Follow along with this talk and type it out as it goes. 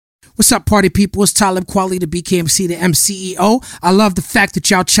What's up, party people? It's Talib Kweli, the BKMC, the MCEO. I love the fact that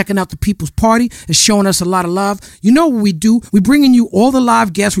y'all checking out the People's Party and showing us a lot of love. You know what we do? We bringing you all the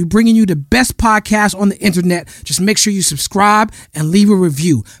live guests. We bringing you the best podcast on the internet. Just make sure you subscribe and leave a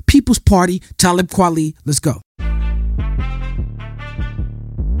review. People's Party, Talib Kweli. Let's go.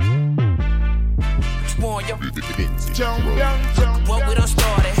 What we done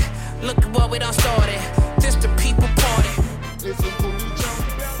started. Look at what we done started. This the People Party.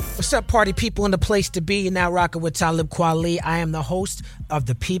 What's up, party people in the place to be? You're now rocking with Talib Kweli. I am the host of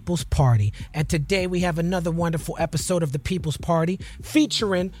the People's Party. And today we have another wonderful episode of the People's Party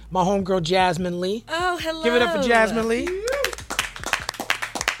featuring my homegirl, Jasmin Leigh. Oh, hello. Give it up for Jasmin Leigh.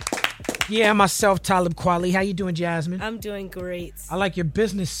 Yeah, myself, Talib Kweli. How you doing, Jasmin? I'm doing great. I like your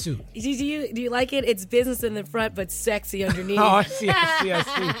business suit. Do you like it? It's business in the front, but sexy underneath. Oh, I see.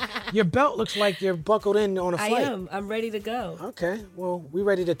 Your belt looks like you're buckled in on a flight. I am. I'm ready to go. Okay, well, we're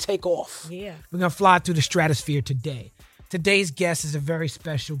ready to take off. Yeah. We're going to fly through the stratosphere today. Today's guest is a very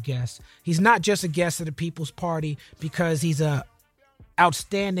special guest. He's not just a guest of the People's Party because he's an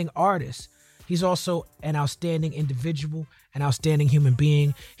outstanding artist. He's also an outstanding individual, an outstanding human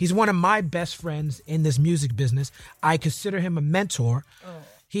being. He's one of my best friends in this music business. I consider him a mentor. Oh.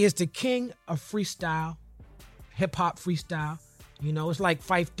 He is the king of freestyle, hip-hop freestyle. You know, it's like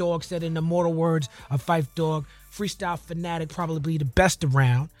Phife Dawg said in the immortal words of Phife Dawg, freestyle fanatic, probably the best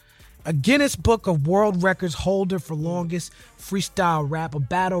around. A Guinness Book of World Records holder for longest freestyle rap, a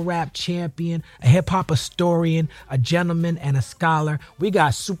battle rap champion, a hip-hop historian, a gentleman, and a scholar. We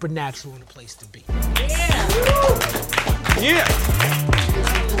got Supernatural in the place to be. Yeah. Yeah.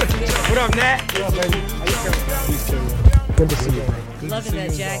 What up, Nat? What up, baby? Good to see you, bro. Loving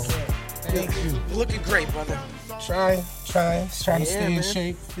that jacket. Thank you. You're looking great, brother. Trying to stay man. in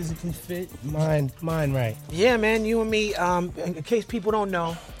shape, physically fit, mind right. Yeah, man, you and me, in case people don't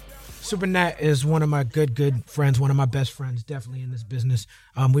know, Supernat is one of my good friends, one of my best friends, definitely in this business.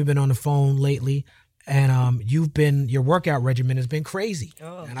 We've been on the phone lately, and your workout regimen has been crazy,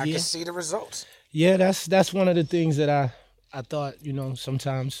 and I can see the results. Yeah, that's one of the things that I thought,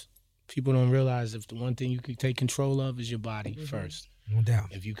 sometimes people don't realize if the one thing you can take control of is your body first. No doubt.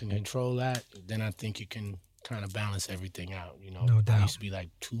 If you can control that, then I think you can kind of balance everything out. No doubt. I used to be like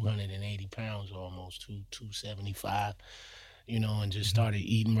 280 pounds almost, 275. And just started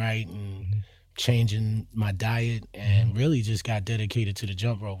eating right and changing my diet and really just got dedicated to the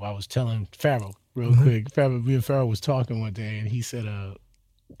jump rope. I was telling Pharaoh real quick. Me and Pharaoh was talking one day and he said,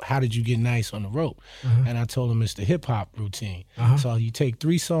 how did you get nice on the rope? And I told him it's the hip hop routine. So you take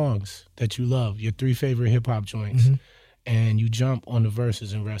 3 songs that you love, your 3 favorite hip hop joints, and you jump on the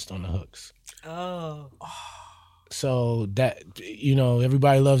verses and rest on the hooks. Oh. So that,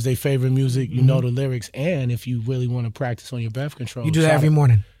 everybody loves their favorite music. You know the lyrics. And if you really want to practice on your breath control. You do that every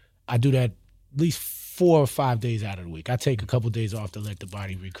morning? I do that at least 4 or 5 days out of the week. I take a couple of days off to let the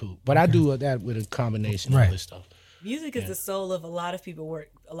body recoup. But I do that with a combination of other stuff. Music is the soul of a lot of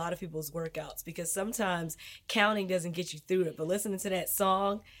people's workouts, because sometimes counting doesn't get you through it. But listening to that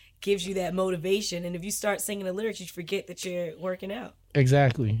song gives you that motivation. And if you start singing the lyrics, you forget that you're working out.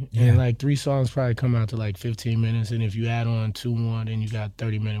 Exactly. Yeah. And like 3 songs probably come out to like 15 minutes. And if you add on 2 more, then you got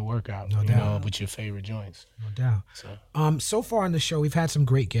 30-minute workout, no doubt. With your favorite joints. No doubt. So far in the show, we've had some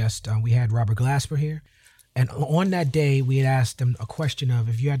great guests. We had Robert Glasper here. And on that day, we had asked him a question of,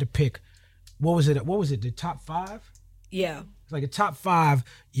 if you had to pick, what was it, the top 5? Yeah. It's like a top 5,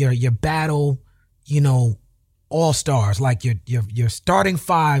 your battle, all-stars, like your starting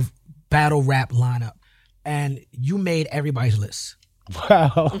 5 battle rap lineup. And you made everybody's list.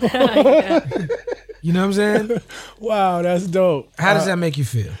 Wow. You know what I'm saying? Wow, that's dope. How does that make you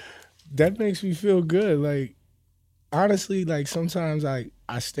feel? That makes me feel good. Like, honestly, like sometimes I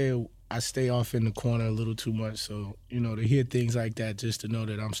stay off in the corner a little too much. So, to hear things like that, just to know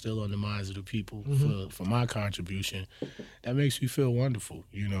that I'm still on the minds of the people for my contribution, that makes me feel wonderful.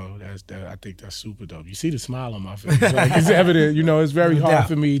 I think that's super dope. You see the smile on my face. Like, it's evident, it's very hard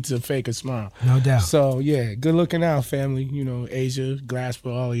for me to fake a smile. No doubt. So, yeah, good looking out, family. Asia,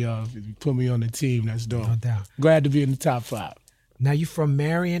 Glasper, all of y'all. If you put me on the team, that's dope. No doubt. Glad to be in the top 5. Now, you're from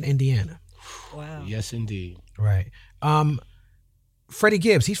Marion, Indiana. Wow. Yes, indeed. Right. Freddie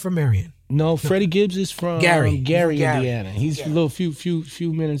Gibbs, he's from Marion. No, Freddie Gibbs is from Gary, Indiana. He's a little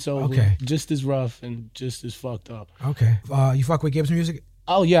few minutes over. Okay. Just as rough and just as fucked up. Okay. You fuck with Gibbs music?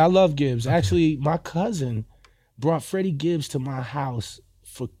 Oh yeah, I love Gibbs. Okay. Actually, my cousin brought Freddie Gibbs to my house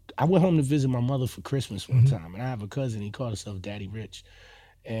I went home to visit my mother for Christmas one time, and I have a cousin, he called himself Daddy Rich.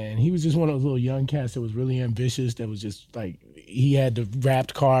 And he was just one of those little young cats that was really ambitious, that was just like, he had the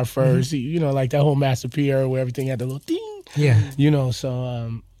wrapped car first, he, like that whole Master P era where everything had the little ding. Yeah.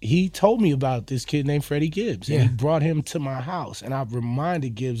 So he told me about this kid named Freddie Gibbs, and Yeah. he brought him to my house, and I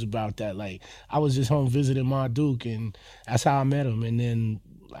reminded Gibbs about that. Like, I was just home visiting Ma Duke, and that's how I met him. And then,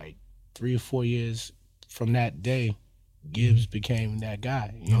 like, 3 or 4 years from that day, Gibbs became that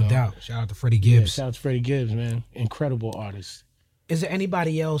guy. You No know? doubt. Shout out to Freddie Yeah, Gibbs. shout out to Freddie Gibbs, man. Incredible artist. Is there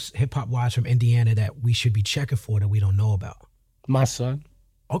anybody else hip hop wise from Indiana that we should be checking for that we don't know about? My son.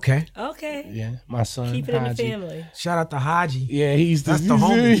 Okay. Okay. Yeah, my son. Keep it in the Haji. family. Shout out to Haji. Yeah, he's That's the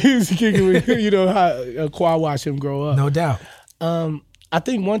homie. He's kicking with, you know, how Qua watched him grow up. No doubt. I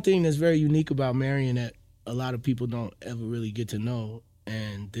think one thing that's very unique about Marion that a lot of people don't ever really get to know,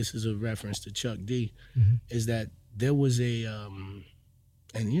 and this is a reference to Chuck D, is that there was a,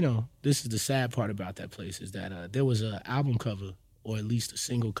 and you know, this is the sad part about that place, is that there was an album cover, or at least a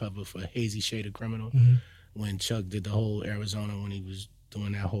single cover for Hazy Shade of Criminal, when Chuck did the whole Arizona, when he was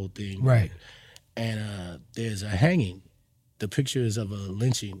doing that whole thing. Right. And there's a hanging. The picture is of a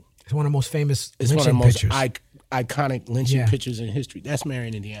lynching. It's one of the most famous It's one of the lynching most pictures. iconic lynching Yeah. pictures in history. That's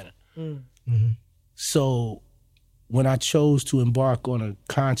Marion, Indiana. Mm-hmm. So when I chose to embark on a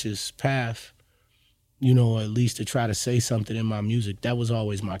conscious path, you know, or at least to try to say something in my music, that was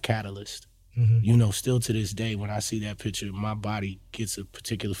always my catalyst. You know, still to this day, when I see that picture, my body gets a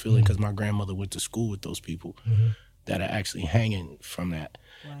particular feeling because my grandmother went to school with those people that are actually hanging from that.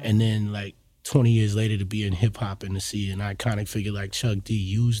 Wow. And then, like, 20 years later to be in hip-hop and to see an iconic figure like Chuck D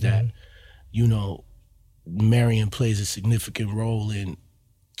use that, you know, Marion plays a significant role in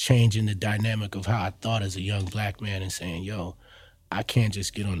changing the dynamic of how I thought as a young black man and saying, yo, I can't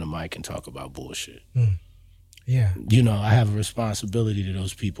just get on the mic and talk about bullshit. Yeah. You know, I have a responsibility to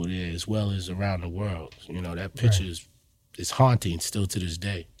those people there as well as around the world. You know, that picture is haunting still to this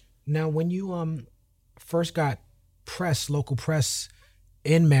day. Now, when you first got local press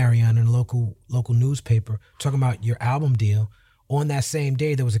in Marion and local newspaper, talking about your album deal, on that same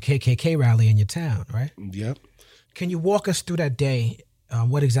day there was a KKK rally in your town, right? Yep. Can you walk us through that day?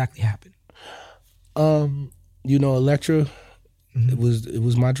 What exactly happened? You know, Electra, it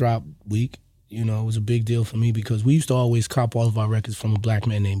was my drop week. You know, it was a big deal for me because we used to always cop all of our records from a black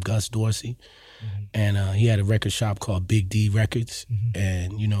man named Gus Dorsey. And he had a record shop called Big D Records.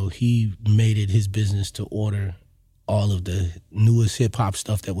 And, you know, he made it his business to order all of the newest hip-hop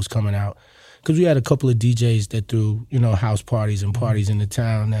stuff that was coming out. Because we had a couple of DJs that threw, you know, house parties and parties in the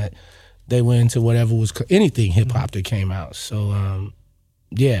town that they went into whatever was, anything hip-hop that came out. So,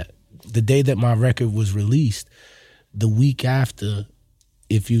 yeah, the day that my record was released, the week after,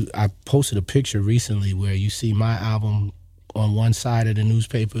 I posted a picture recently where you see my album on one side of the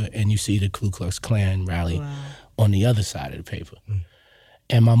newspaper and you see the Ku Klux Klan rally on the other side of the paper.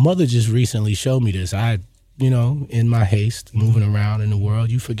 And my mother just recently showed me this. You know, in my haste, moving around in the world,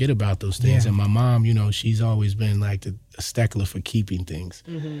 you forget about those things. And my mom, you know, she's always been like a stickler for keeping things.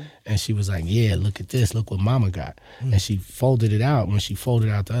 And she was like, yeah, look at this. Look what mama got. And she folded it out. When she folded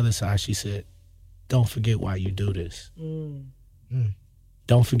out the other side, she said, don't forget why you do this.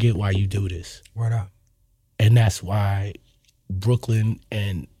 Don't forget why you do this. Word up. And that's why Brooklyn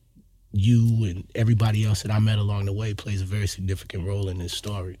and you and everybody else that I met along the way plays a very significant role in this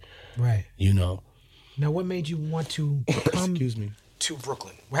story. Right. You know. Now, what made you want to come Excuse me. to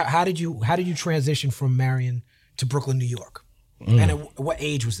Brooklyn? How did you transition from Marion to Brooklyn, New York? And at what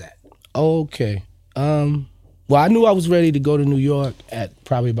age was that? Okay. Well, I knew I was ready to go to New York at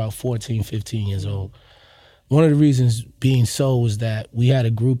probably about 14, 15 years old. One of the reasons being so was that we had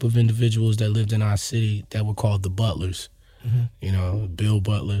a group of individuals that lived in our city that were called the Butlers. You know, Bill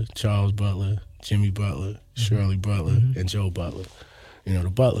Butler, Charles Butler, Jimmy Butler, Shirley Butler, and Joe Butler. You know,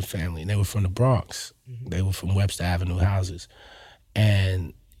 the Butler family. And they were from the Bronx. They were from Webster Avenue houses.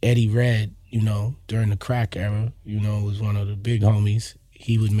 And Eddie Red, you know, during the crack era, you know, was one of the big homies.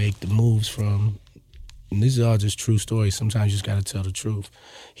 He would make the moves from, and these are all just true stories. Sometimes you just got to tell the truth.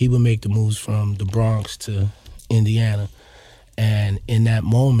 He would make the moves from the Bronx to Indiana. And in that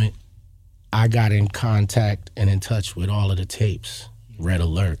moment, I got in contact and in touch with all of the tapes. Red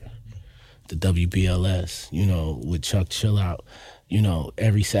Alert, the WBLS, you know, with Chuck Chill Out, you know,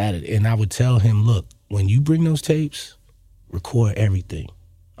 every Saturday. And I would tell him, look, when you bring those tapes, record everything.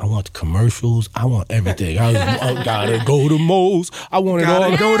 I want the commercials. I want everything. I gotta go to Mo's. I want it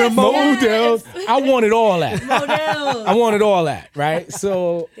all. Go to Models. I wanted all that. Models. I wanted all that, right?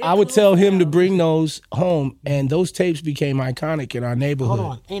 So I would tell him to bring those home, and those tapes became iconic in our neighborhood.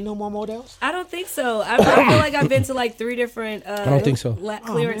 Hold on. Ain't no more models? I don't think so. I feel like I've been to like 3 different I don't think so.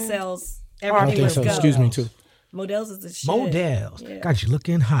 clearance sales. I don't think so. Excuse me, too. Models is the shit. Models. Yeah. Got you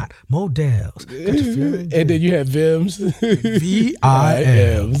looking hot. Models. Got you feeling good. And then you have Vims.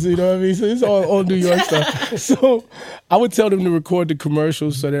 VIMs. You know what I mean? So it's all New York stuff. So I would tell them to record the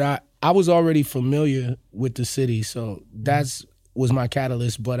commercials so that I was already familiar with the city. So that's was my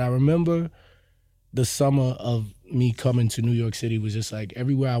catalyst. But I remember the summer of me coming to New York City was just like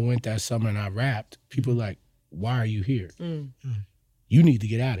everywhere I went that summer and I rapped, people were like, why are you here? You need to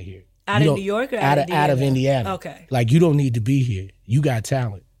get out of here. Out of New York or out of Indiana? Out of Indiana. Okay. Like, you don't need to be here. You got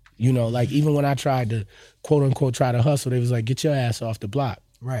talent. You know, like, even when I tried to, quote unquote, try to hustle, they was like, get your ass off the block.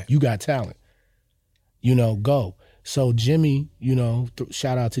 Right. You got talent. You know, go. So Jimmy, you know,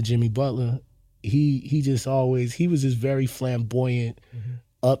 shout out to Jimmy Butler. He just always, he was this very flamboyant,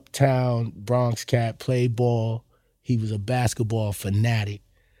 uptown Bronx cat, played ball. He was a basketball fanatic.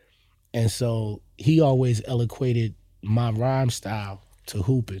 And so he always eloquated my rhyme style to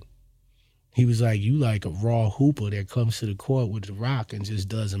hooping. He was like, you like a raw hooper that comes to the court with the rock and just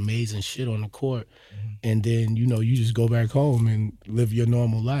does amazing shit on the court. And then, you know, you just go back home and live your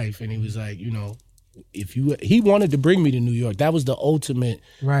normal life. And he was like, you know, he wanted to bring me to New York. That was the ultimate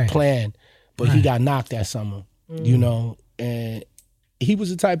plan. But he got knocked that summer, you know. And he was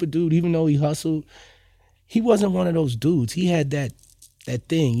the type of dude, even though he hustled, he wasn't one of those dudes. He had that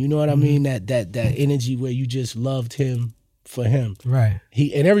thing, you know what I mean? That energy where you just loved him for him. Right.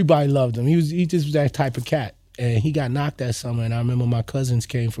 And everybody loved him. He just was that type of cat. And he got knocked that summer. And I remember my cousins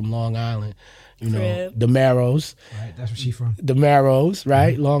came from Long Island, you know, the Marrows. Right, that's where she from. The Marrows,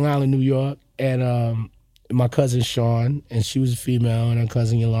 right? Long Island, New York. And my cousin Sean, and she was a female, and her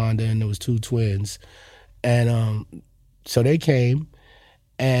cousin Yolanda, and there was 2 twins. And so they came,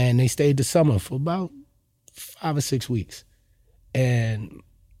 and they stayed the summer for about 5 or 6 weeks. And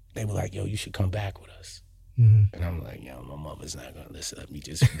they were like, yo, you should come back with us. And I'm like, yo, my mother's not going to let me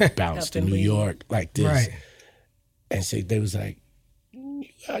just bounce to New York like this. Right. And so they was like,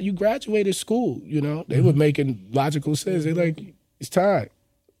 you graduated school, you know? They were making logical sense. They're like, it's time.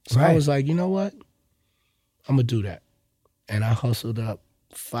 So I was like, you know what? I'm going to do that. And I hustled up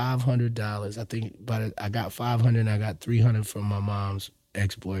 $500. I think I got $500 and I got $300 from my mom's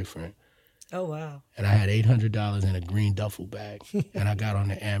ex-boyfriend. Oh, wow. And I had $800 in a green duffel bag. And I got on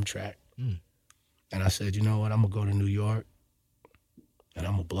the Amtrak. And I said, you know what? I'm going to go to New York and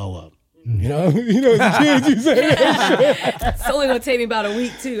I'm going to blow up. You know, the kids, you say that shit. It's only going to take me about a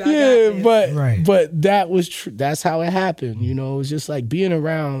week, too. But that was true. That's how it happened. You know, it was just like being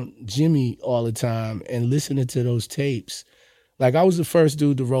around Jimmy all the time and listening to those tapes. Like, I was the first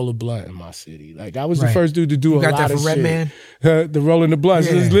dude to roll a blunt in my city. Like, I was the first dude to do a lot of shit. You got that from Redman? The rolling the blunts.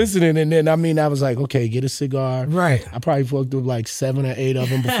 Yeah. Just listening. And then, I was like, okay, get a cigar. Right. I probably fucked up like 7 or 8 of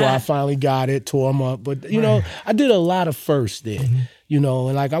them before I finally got it, tore them up. But, you know, I did a lot of firsts there. You know,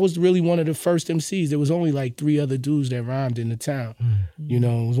 and like I was really one of the first MCs. There was only like 3 other dudes that rhymed in the town. You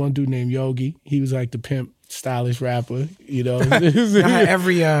know, there was one dude named Yogi. He was like the pimp, stylish rapper, you know.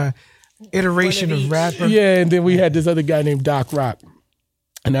 Every iteration of rapper. Yeah, and then we had this other guy named Doc Rock.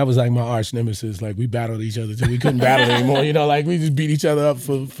 And that was like my arch nemesis. Like, we battled each other till we couldn't battle anymore. You know, like we just beat each other up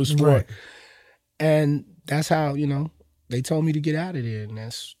for sport. Right. And that's how, you know, they told me to get out of there. And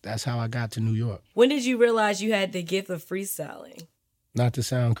that's how I got to New York. When did you realize you had the gift of freestyling? Not to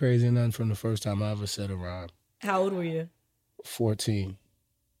sound crazy or nothing, from the first time I ever said a rhyme. How old were you? 14.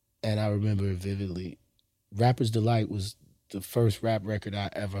 And I remember it vividly. Rapper's Delight was the first rap record I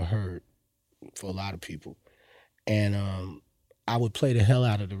ever heard for a lot of people. And I would play the hell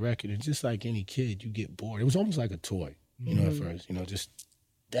out of the record. And just like any kid, you get bored. It was almost like a toy, you know, at first. You know, just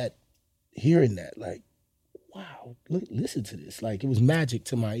that, hearing that, like, wow, listen to this. Like, it was magic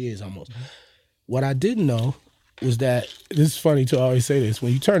to my ears almost. What I didn't know was that, this is funny to always say this,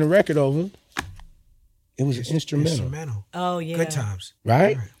 when you turn the record over, it was instrumental. Oh, yeah. Good times.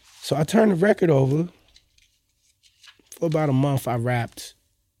 Right? So I turned the record over. For about a month, I rapped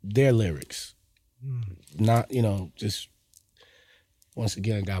their lyrics. Not, you know, just once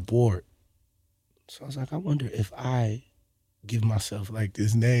again, got bored. So I was like, I wonder if I give myself like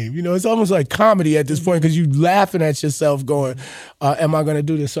this name. You know, it's almost like comedy at this point because you laughing at yourself going, am I going to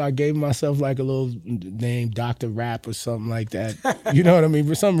do this? So I gave myself like a little name, Dr. Rap or something like that. You know what I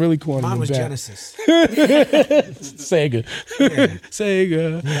mean? Something really corny. Mine was Genesis. Sega. Yeah.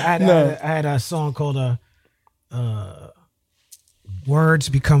 Sega. Yeah, I had a song called Words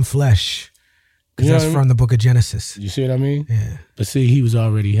Become Flesh. Because that's from the book of Genesis. You see what I mean? Yeah. But see, he was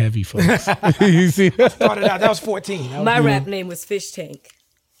already heavy, folks. You see? Started out, that was 14. My rap name was Fish Tank.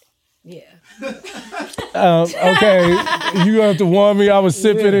 Yeah. Okay, you have to warn me. I was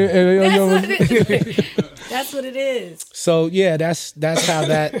sipping it. That's what it is. So yeah, that's how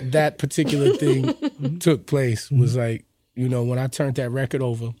that particular thing took place. Was like, you know, when I turned that record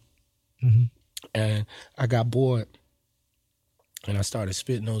over, and I got bored, and I started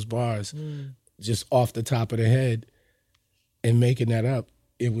spitting those bars just off the top of the head and making that up.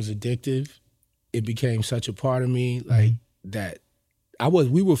 It was addictive. It became such a part of me, like that.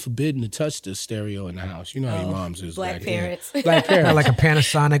 We were forbidden to touch the stereo in the house. You know how your moms is Black back parents. then. Black parents. Like a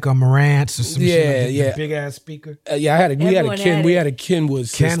Panasonic or Marantz or some shit. Like big ass speaker. Yeah, we had a Kenwood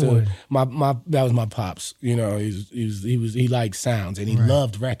system. Kenwood. That was my pops. You know, he liked sounds and he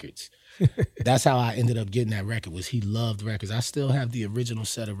loved records. That's how I ended up getting that record. Was he loved records. I still have the original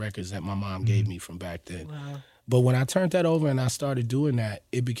set of records that my mom gave me from back then. Wow. But when I turned that over and I started doing that,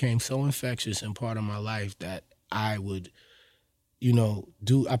 it became so infectious and part of my life that I would, you know,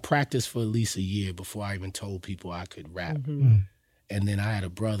 I practiced for at least a year before I even told people I could rap. And then I had a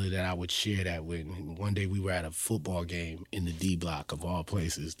brother that I would share that with. And one day we were at a football game in the D block of all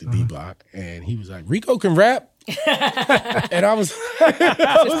places, the D block. And he was like, Rico can rap? And I was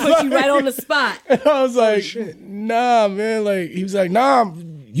Just put you right on the spot. And I was like, nah, man. Like, he was like, nah,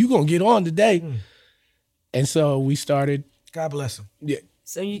 you gonna get on today. And so we started. God bless him. Yeah.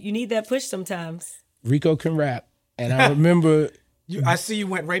 So you need that push sometimes. Rico can rap. And I remember... I see you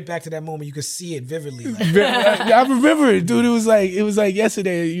went right back to that moment. You could see it vividly. Like. I remember it, dude. It was like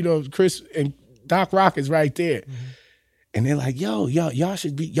yesterday. You know, Chris and Doc Rock is right there, and they're like, "Yo, y'all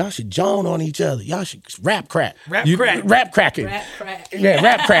should joan on each other. Y'all should rap cracking. Rap crack. Yeah,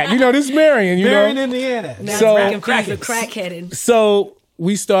 rap crack. You know, this is Marion. Marion, Indiana. Now So it's confused with crackheading. So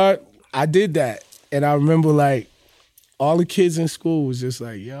I did that, and I remember like all the kids in school was just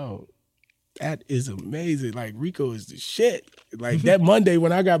like, "Yo, that is amazing. Like Rico is the shit." Like that Monday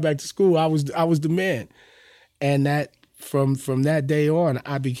when I got back to school, I was the man. And that from that day on,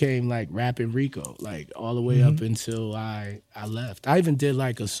 I became like rapping Rico, like all the way up until I left. I even did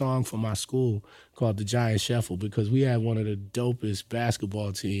like a song for my school called The Giant Shuffle because we had one of the dopest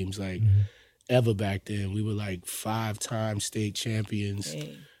basketball teams like ever back then. We were like 5-time state champions.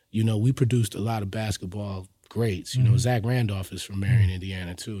 Dang. You know, we produced a lot of basketball greats. You know, Zach Randolph is from Marion,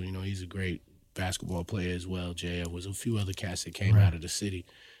 Indiana too. You know, he's a great basketball player as well. There was a few other cats that came out of the city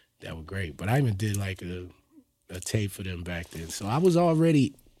that were great. But I even did like a tape for them back then. So I was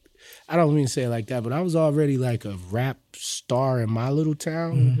already, I don't mean to say it like that, but I was already like a rap star in my little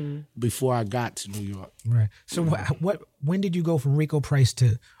town before I got to New York. Right. So when did you go from Rico Price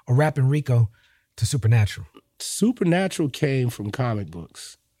or rapping Rico to Supernatural? Supernatural came from comic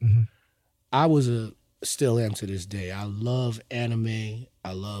books. I still am to this day. I love anime.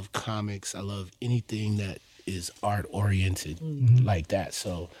 I love comics. I love anything that is art oriented like that.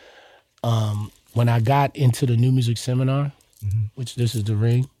 So when I got into the New Music Seminar, which this is the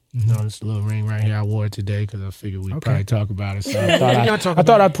ring. You know, this little ring right here. I wore it today because I figured we'd probably talk about it. So I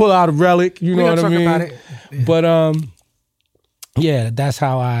thought I'd pull out a relic. You know what I mean? About it. Yeah. But yeah, that's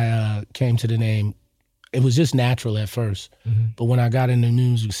how I came to the name. It was just natural at first. But when I got in the New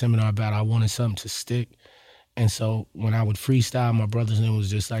Music Seminar I wanted something to stick. And so when I would freestyle, my brother's name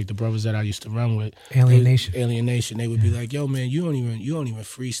was just like the brothers that I used to run with. Alien Nation. They would be like, "Yo, man, you don't even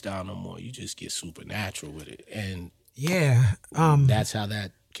freestyle no more. You just get supernatural with it." And that's how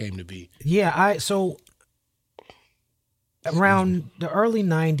that came to be. Yeah, so around the early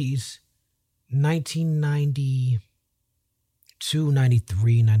 90s, 1992,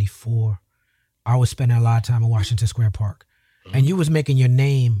 93, 94, I was spending a lot of time in Washington Square Park. And you was making your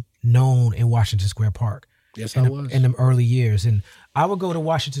name known in Washington Square Park. Yes, I was. In them early years. And I would go to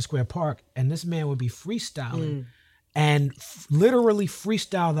Washington Square Park, and this man would be freestyling and literally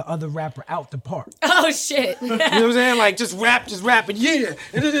freestyle the other rapper out the park. Oh, shit. You know what I'm saying? Like, just rap, and rap the nigga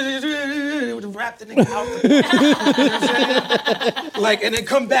out the park. You know what I'm saying? Like, and then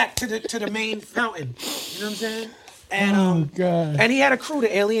come back to the main fountain. You know what I'm saying? And and he had a crew,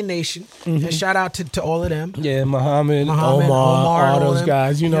 the Alien Nation. And shout out to all of them. Yeah, Muhammad, Omar, all those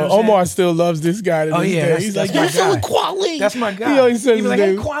guys. You know Omar still loves this guy to this day. He's like, "Yo, so Kweli." That's my guy. He always says, "He was like,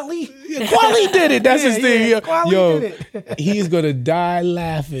 hey, Kweli." Kweli did it. That's his thing. Kweli did it. He's gonna die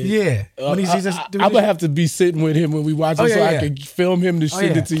laughing. Yeah. When he's I'm gonna have to be sitting with him when we watch it so I can film him to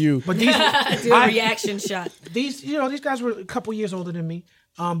send it to you. But these do a reaction shot. These guys were a couple years older than me.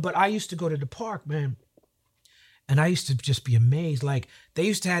 But I used to go to the park, man. And I used to just be amazed. Like, they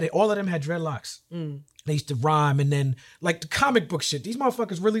used to have it, all of them had dreadlocks. They used to rhyme, and then, like, the comic book shit. These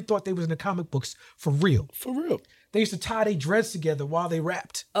motherfuckers really thought they was in the comic books for real. For real. they used to tie their dreads together while they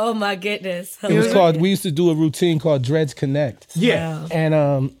rapped. Oh my goodness. It was called, we used to do a routine called Dreads Connect. Yeah. And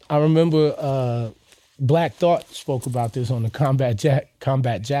I remember Black Thought spoke about this on the Combat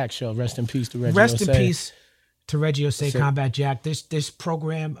Jack show. Rest in peace to Reggie Rest Osei. in peace to Reggie Osei, Combat Jack. This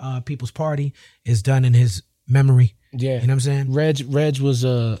program, People's Party, is done in his memory. Yeah. You know what I'm saying? Reg was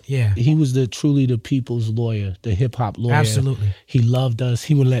he was truly the people's lawyer, the hip hop lawyer. Absolutely. He loved us.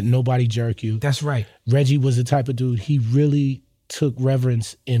 He wouldn't let nobody jerk you. That's right. Reggie was the type of dude, he really took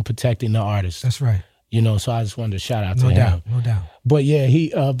reverence in protecting the artist. That's right. You know, so I just wanted to shout out to No him. doubt, no doubt. But yeah,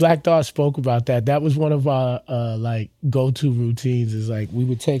 he Black Thought spoke about that. That was one of our like go-to routines, is like we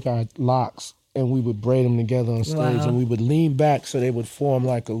would take our locks and we would braid them together on stage, and we would lean back so they would form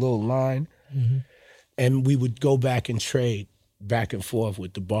like a little line. Mm-hmm. And we would go back and trade back and forth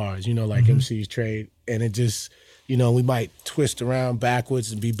with the bars, you know, like MCs trade. And it just, you know, we might twist around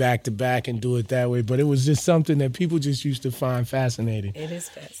backwards and be back to back and do it that way. But it was just something that people just used to find fascinating. It is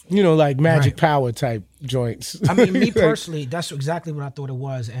fascinating. You know, like Magic Power type joints. I mean, me personally, that's exactly what I thought it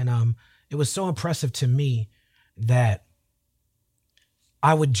was. And it was so impressive to me that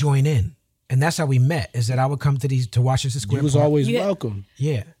I would join in. And that's how we met, is that I would come to Washington Square You was Park. always welcome.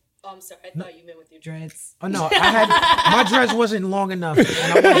 Yeah. Oh, I'm sorry. I thought you meant with your dreads. Oh no, my dreads wasn't long enough, and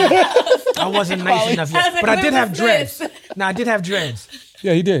I wasn't nice enough yet. But I did have dreads. No, I did have dreads.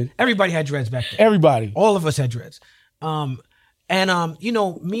 Yeah, he did. Everybody had dreads back then. Everybody. All of us had dreads. You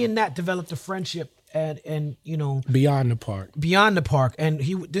know, me and Nat developed a friendship, and you know, Beyond the Park. And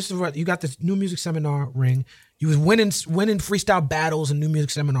this is what you got, this new music seminar ring. He was winning freestyle battles and new music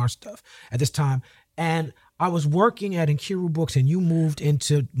seminar stuff at this time, and I was working at Nkiru Books, and you moved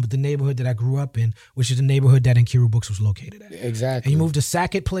into the neighborhood that I grew up in, which is the neighborhood that Nkiru Books was located at. Exactly. And you moved to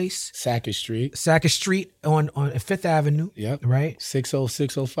Sackett Place. Sackett Street. Sackett Street on Fifth Avenue. Yep. Right?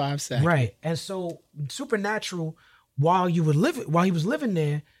 60605 Sackett. Right. And so Supernatural, while he was living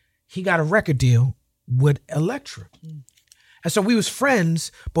there, he got a record deal with Elektra. And so we was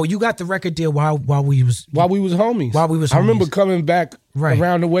friends, but you got the record deal while we was homies. I remember coming back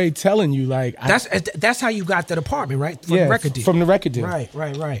around the way telling you, like, that's how you got that apartment, right? From the record deal. From the record deal.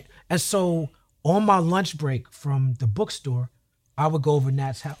 Right. And so on my lunch break from the bookstore, I would go over to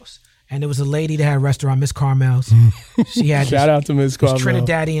Nat's house. And there was a lady that had a restaurant, Miss Carmel's. She had shout out to Miss Carmel. This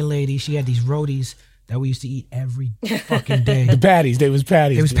Trinidadian lady. She had these roadies that we used to eat every fucking day. The patties. They was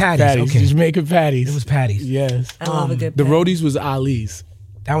patties. It was patties. Okay. Jamaican patties. It was patties. Yes. I love a good The patty. roadies was Ali's.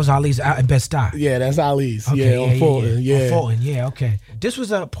 That was Ali's out in Bed-Stuy. Yeah, that's Ali's. Okay, on Fulton. Yeah. On Fulton, yeah, okay. This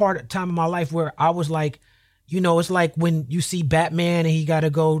was a time of my life where I was like, you know, it's like when you see Batman and he got to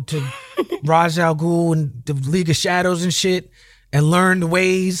go to Ra's al Ghul and the League of Shadows and shit and learn the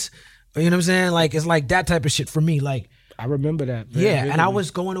ways. You know what I'm saying? Like, it's like that type of shit for me. Like, I remember that. And I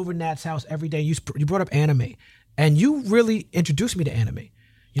was going over to Nat's house every day. You brought up anime. And you really introduced me to anime.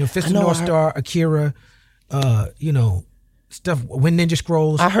 You know, Fist of North Star, Akira, you know, stuff, When Ninja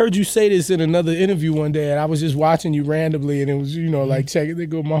Scrolls. I heard you say this in another interview one day, and I was just watching you randomly, and it was, you know, like, checking, they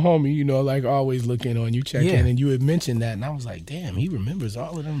go, my homie, you know, like, always looking on you, checking, and you had mentioned that, and I was like, damn, he remembers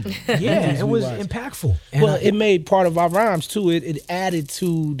all of them. Yeah, it was impactful. And well, it made part of our rhymes too. It added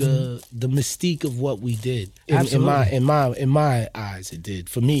to the mystique of what we did. In my eyes, it did,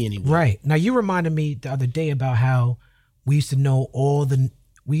 for me anyway. Right. Now, you reminded me the other day about how we used to know all the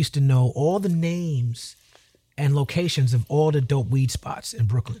names and locations of all the dope weed spots in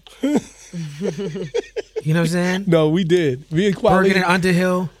Brooklyn. You know what I'm saying? No, we did. Bergen and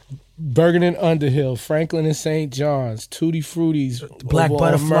Underhill. Franklin and St. John's, Tutti Frutti's, Black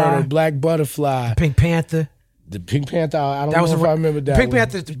Butterfly. Black Butterfly. Pink Panther. The Pink Panther, I don't know if I remember that Pink one.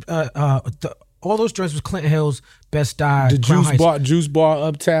 Panther, all those joints was Clinton Hills, Bed-Stuy, The Crown Heights. Juice bar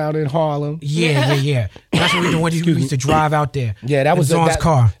uptown in Harlem. Yeah. That's when we used to drive out there. Yeah, that was Zon's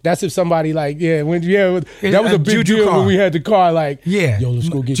car. That's if somebody like, that was a big Juju deal car. when we had the car. Like, Yeah. yo, let's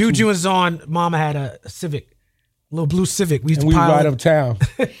go get Juju you. and Zon, Mama had a Civic, a little blue Civic. We used And to we pile ride it. uptown.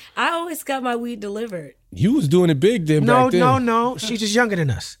 I always got my weed delivered. You was doing it big then. back then. No. She's just younger than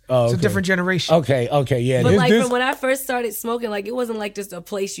us. Oh, It's a okay. different generation. Okay, yeah. But from when I first started smoking, like, it wasn't like just a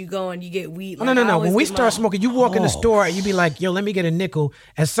place you go and you get weed. Oh, Like, no. I always When we get start my- smoking, you walk in the store and you be like, yo, let me get a nickel.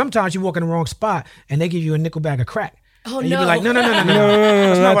 And sometimes you walk in the wrong spot and they give you a nickel bag of crack. Oh, and you no. be like, no.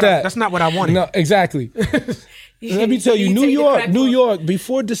 No, That's not what I wanted. No, exactly. Let me tell you, New York,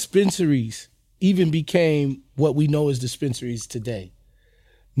 before dispensaries even became what we know as dispensaries today,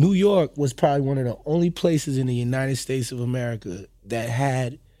 New York was probably one of the only places in the United States of America that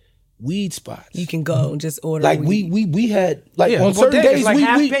had weed spots. You can go and just order Like weed. we had, like, on well, certain it's days like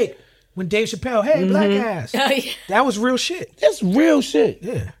half baked. When Dave Chappelle, hey, black ass. Oh, yeah. That was real shit. That's real shit.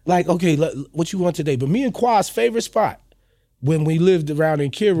 Yeah. Like, okay, what you want today? But me and Quad's favorite spot when we lived around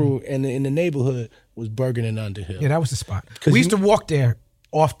in Kiru and in the neighborhood was Bergen and Underhill. Yeah, that was the spot. We used to walk there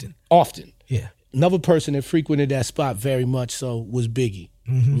often. Often. Yeah. Another person that frequented that spot very much so was Biggie,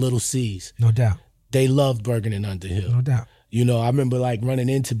 Little C's. No doubt. They loved Bergen and Underhill. No doubt. You know, I remember like running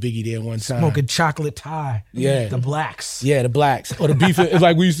into Biggie there one time. Smoking chocolate tie. Yeah. The blacks. Yeah, the blacks. Or the beef. It's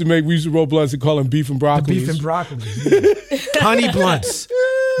like we used to roll blunts and call them beef and broccoli. Beef and broccoli. Yeah. Honey blunts.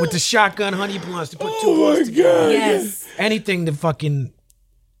 With the shotgun honey blunts to put two blunts together. Yes. Anything to fucking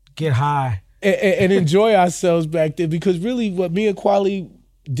get high. And enjoy ourselves back there, because really what me and Kweli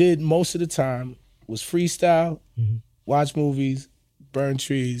did most of the time was freestyle, watch movies, burn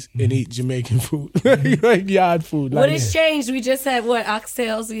trees, and eat Jamaican food, like yard food. What Like, has changed? We just had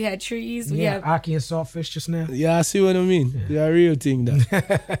oxtails. We had trees. We have Aki and saltfish just now. yeah, I see what I mean. Yeah, real thing though.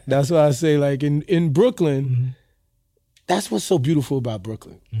 That's why I say, like in Brooklyn, that's what's so beautiful about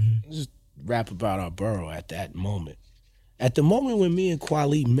Brooklyn. Just rap about our borough at that moment. At the moment when me and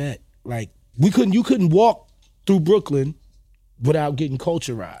Kweli met, like you couldn't walk through Brooklyn without getting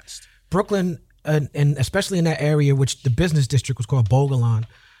culturized. Brooklyn, and especially in that area, which the business district was called Bogalon,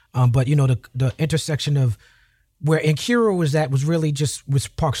 but you know the intersection of where Nkira was at was really was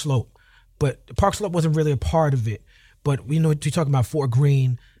Park Slope, but Park Slope wasn't really a part of it. But you know, you're talking about Fort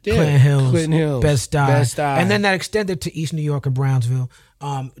Greene, Clinton Hills, Bed-Stuy, and then that extended to East New York and Brownsville.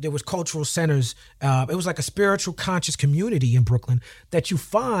 There was cultural centers. It was like a spiritual conscious community in Brooklyn that you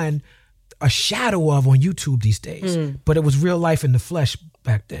find a shadow of on YouTube these days, but it was real life in the flesh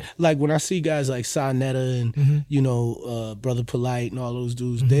back then. Like when I see guys like Sonetta and you know Brother Polite and all those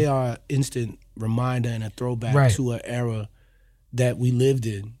dudes, they are instant reminder and a throwback to an era that we lived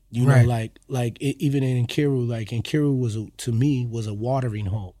in. You know, even in Nkiru, like Nkiru was to me was a watering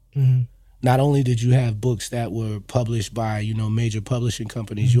hole. Not only did you have books that were published by, you know, major publishing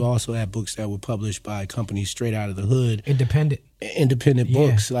companies, you also had books that were published by companies straight out of the hood. Independent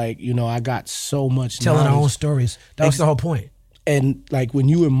books. Like, you know, I got so much telling knowledge. our own stories. That was the whole point. And like when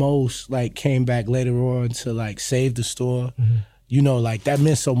you and Mos like came back later on to like save the store, you know, like that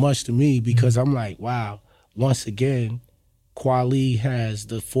meant so much to me, because I'm like, wow, once again, Kweli has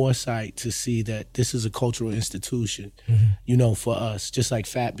the foresight to see that this is a cultural institution, you know, for us, just like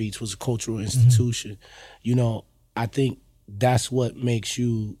Fat Beats was a cultural institution. You know, I think that's what makes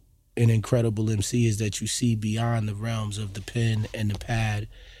you an incredible MC, is that you see beyond the realms of the pen and the pad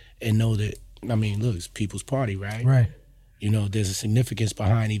and know that, I mean, look, it's people's party, right? Right. You know, there's a significance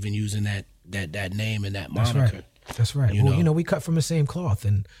behind even using that name and that moniker. That's right. You Well, know? you know, we cut from the same cloth,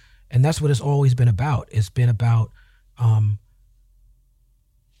 and that's what it's always been about. It's been about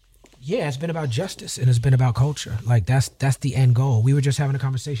it's been about justice, and it's been about culture. Like that's the end goal. We were just having a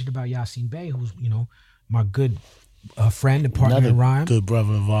conversation about Jasmin Leigh, who's, you know, my good friend and partner in rhyme. Good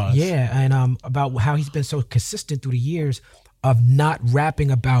brother of ours. Yeah, and about how he's been so consistent through the years of not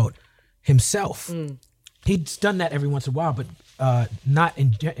rapping about himself. He's done that every once in a while, but not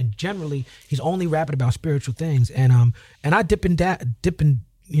in generally. He's only rapping about spiritual things, and I dip into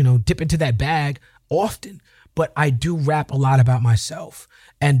that bag often. But I do rap a lot about myself,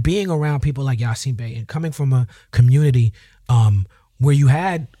 and being around people like Jasmin Leigh and coming from a community where you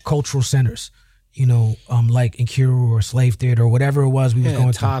had cultural centers, you know, like Nkiru or Slave Theater or whatever it was we was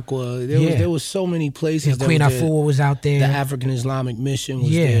going to. Takwa. There was so many places. Queen Afua was out there. The African Islamic Mission was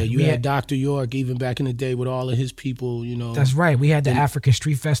there. You had Dr. York even back in the day with all of his people, you know. That's right. We had the African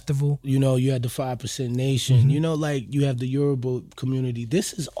Street Festival. You know, you had the 5% Nation. You know, like you have the Yoruba community.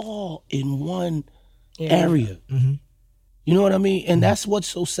 This is all in one area. You know what I mean? And that's what's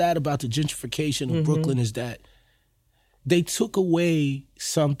so sad about the gentrification of Brooklyn, is that they took away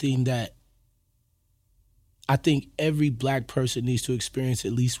something that I think every black person needs to experience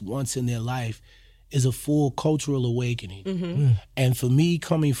at least once in their life, is a full cultural awakening. And for me,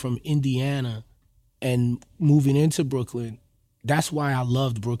 coming from Indiana and moving into Brooklyn, that's why I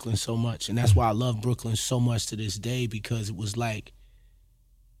loved Brooklyn so much. And that's why I love Brooklyn so much to this day, because it was like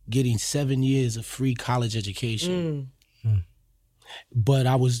getting 7 years of free college education. But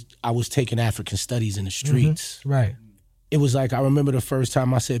I was taking African studies in the streets. Right. It was like, I remember the first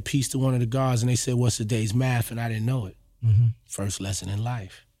time I said peace to one of the guards, and they said, what's the day's math? And I didn't know it. First lesson in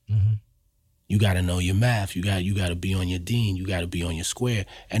life. You got to know your math. You got to be on your dean. You got to be on your square.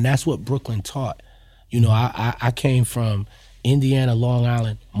 And that's what Brooklyn taught. You know, I came from Indiana, Long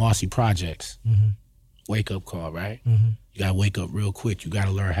Island, Marcy Projects. Wake up call, right? You got to wake up real quick. You got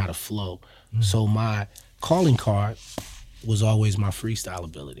to learn how to flow. So my calling card was always my freestyle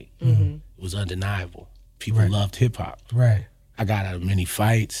ability. It was undeniable. People loved hip hop. Right. I got out of many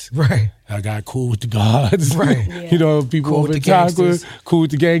fights. Right. I got cool with the guards. Right. Yeah. You know, people Cool over with in the gangsters. Tonka, cool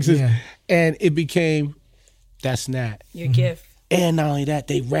with the gangsters. Yeah. And it became, that's Nat. Your gift. And not only that,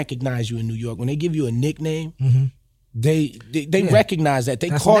 they recognize you in New York. When they give you a nickname, they Yeah. recognize that. They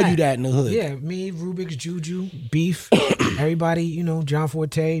That's call Nat. you that in the hood. Yeah, me, Rubik's, Juju, Beef, everybody, you know, John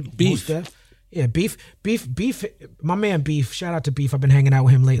Forte, Beef. Mos Def. Yeah, Beef. My man Beef. Shout out to Beef. I've been hanging out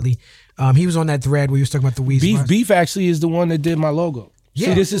with him lately. He was on that thread where he was talking about the Weezy. Beef actually is the one that did my logo. Yeah.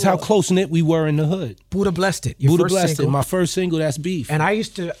 See, this is how close-knit we were in the hood. Buddha Blessed It. Your Buddha first Blessed It. single. My first single, that's Beef. And I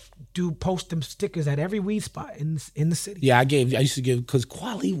used to post them stickers at every weed spot in the city. Yeah, I used to give, because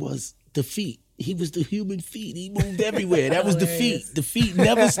Kweli was the feet. He was the human feet. He moved everywhere. That was the feet. The feet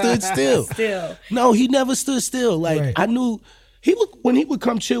never stood still. No, he never stood still. Like, Right. I knew when he would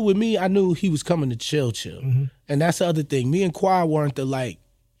come chill with me, I knew he was coming to chill. And that's the other thing. Me and Kwai weren't the, like,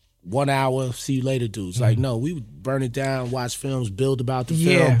 1 hour, see you later dudes. Like, no, we would burn it down, watch films, build about the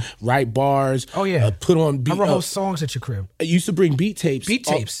film, write bars. Oh, yeah. Put on beat. I wrote whole songs at your crib. I used to bring beat tapes. Beat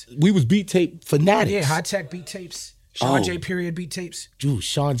tapes. We was beat tape fanatics. Yeah, high tech beat tapes. Sean Oh. J. Period beat tapes. Dude,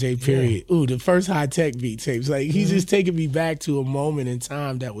 Sean J. Period. Ooh, the first high tech beat tapes. Like, he's just taking me back to a moment in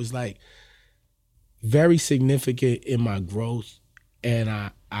time that was like very significant in my growth. And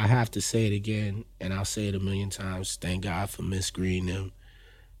I have to say it again, and I'll say it a million times. Thank God for Miss Green them.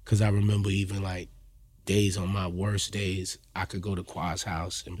 Because I remember even like days on my worst days, I could go to Quad's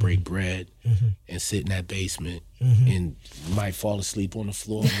house and break bread and sit in that basement and might fall asleep on the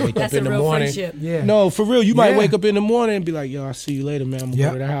floor and wake up in the real morning. friendship. Yeah. No, for real. You might Yeah. wake up in the morning and be like, yo, I'll see you later, man. I'm going to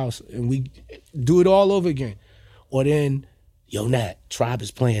go to the house. And we do it all over again. Or then, yo, Nat, Tribe is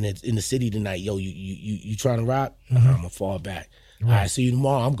playing in the city tonight. Yo, you trying to rock? I'm going to fall back. All right, see you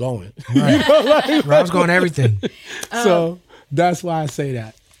tomorrow. I'm going. Right. I was going to everything. So that's why I say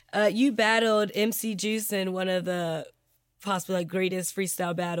that. You battled MC Juice in one of the possibly like greatest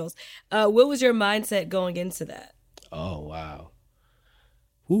freestyle battles. What was your mindset going into that? Oh, wow.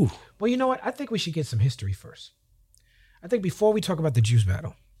 Ooh. Well, you know what? I think we should get some history first. I think before we talk about the Juice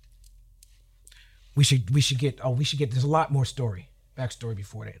battle, we should get there's a lot more backstory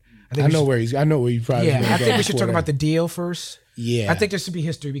before that. I know where you probably Yeah, gonna I go think we should before talk that. about the deal first. Yeah. I think there should be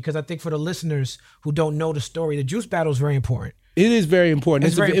history because I think for the listeners who don't know the story, the Juice battle is very important. It is very important.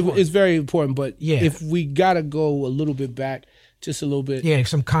 It's very important. It's very important, but Yeah. if we gotta go a little bit back, just a little bit, Yeah,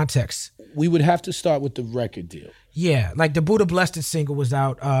 some context. we would have to start with the record deal. Yeah, like the Buddha Blessed It single was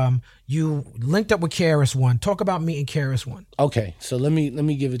out. You linked up with KRS-One. Talk about meeting KRS-One. Okay, so let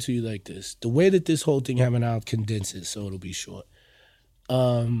me give it to you like this. The way that this whole thing happened, I'll condense it so it'll be short.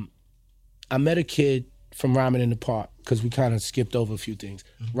 I met a kid from Rhyming in the Park because we kind of skipped over a few things.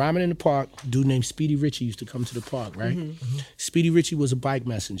 Rhyming in the Park, dude named Speedy Richie used to come to the park, right? Speedy Richie was a bike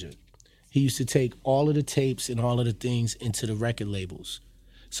messenger. He used to take all of the tapes and all of the things into the record labels.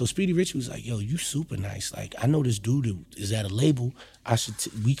 So Speedy Richie was like, yo, you super nice. Like, I know this dude who is at a label.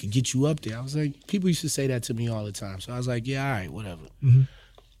 We could get you up there. I was like, people used to say that to me all the time. So I was like, yeah, all right, whatever.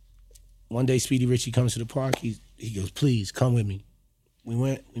 One day Speedy Richie comes to the park. He goes, please, come with me. We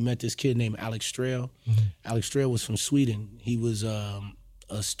met this kid named Alex Strail. Alex Strail was from Sweden. He was a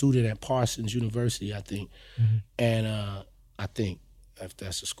student at Parsons University, I think. And I think, if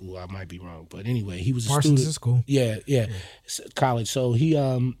that's a school, I might be wrong. But anyway, he was a Parsons student. is cool. Yeah. It's college. So he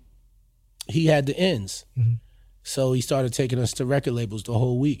had the ends. So he started taking us to record labels the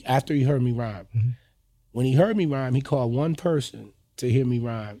whole week after he heard me rhyme. When he heard me rhyme, he called one person to hear me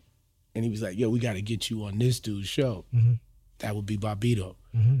rhyme. And he was like, yo, we got to get you on this dude's show. That would be Bobito,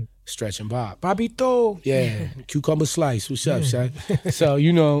 Stretch and Bob. Bobito. Yeah, Cucumber Slice. What's up, son? So,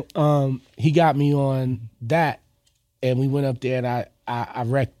 he got me on that. And we went up there and I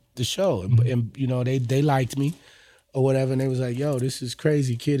wrecked the show. And they liked me or whatever. And they was like, yo, this is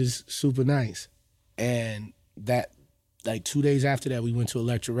crazy. Kid is super nice. And that, like 2 days after that, we went to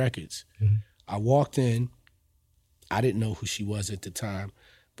Elektra Records. I walked in. I didn't know who she was at the time.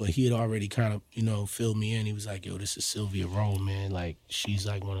 But he had already kind of, filled me in. He was like, yo, this is Sylvia Rome, man. Like, she's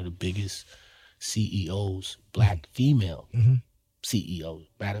like one of the biggest CEOs, black female CEOs.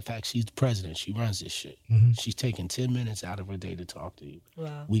 Matter of fact, she's the president. She runs this shit. She's taking 10 minutes out of her day to talk to you.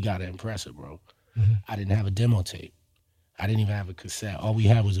 Wow. We got to impress her, bro. I didn't have a demo tape. I didn't even have a cassette. All we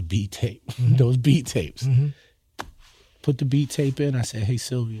had was a beat tape. Those beat tapes. Put the beat tape in. I said, hey,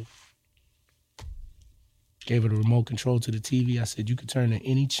 Sylvia. Gave her the remote control to the TV. I said, you can turn to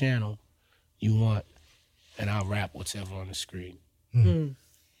any channel you want, and I'll rap whatever on the screen.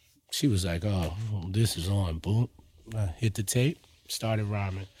 She was like, oh, this is on. Boom. I hit the tape, started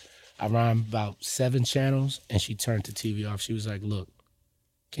rhyming. I rhymed about 7 channels, and she turned the TV off. She was like, look,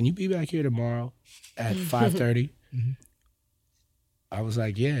 can you be back here tomorrow at 5:30? I was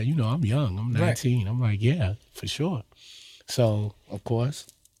like, yeah, you know, I'm young. I'm 19. Right. I'm like, yeah, for sure. So, of course,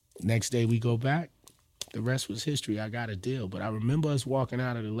 next day we go back. The rest was history. I got a deal. But I remember us walking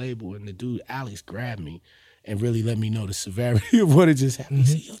out of the label, and the dude, Alex, grabbed me and really let me know the severity of what had just happened.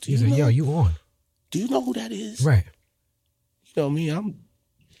 He said, yo, you on. Do you know who that is? Right. You know me, I'm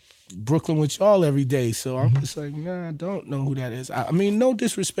Brooklyn with y'all every day. So I'm just like, nah, I don't know who that is. I mean, no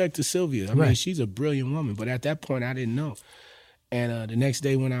disrespect to Sylvia. I mean, she's a brilliant woman. But at that point, I didn't know. And the next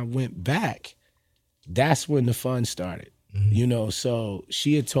day when I went back, that's when the fun started. You know, so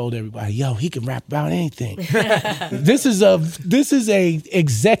she had told everybody, yo, he can rap about anything. This is a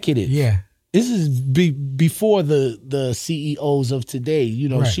executive. Yeah. This is before the CEOs of today. You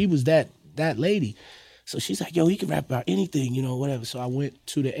know, she was that lady. So she's like, yo, he can rap about anything, you know, whatever. So I went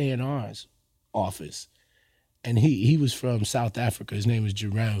to the A&R's office, and he was from South Africa. His name was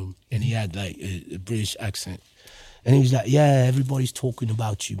Jerome, and he had like a British accent. And he was like, yeah, everybody's talking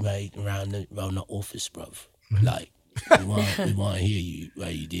about you, right, around the office, bruv. Like, we want to hear you,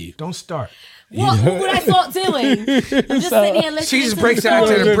 what you do. Don't start. What would I start doing? I'm just sitting here listening. She just breaks out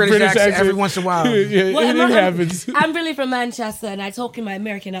into the British accent every once in a while. It happens. I'm really from Manchester, and I talk in my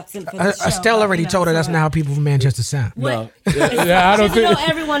American accent for the show. Estelle already told her that's not how people from Manchester sound. No. I don't think. Know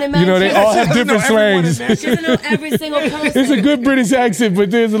everyone in Manchester. You know, they all have different slangs. She doesn't know every single person. It's a good British accent, but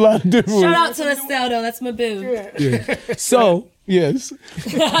there's a lot of different Shout out to Estelle, though. That's my boo. Yeah. So, yes,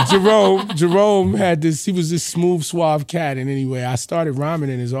 Jerome had this, he was this smooth, suave cat. And anyway, I started rhyming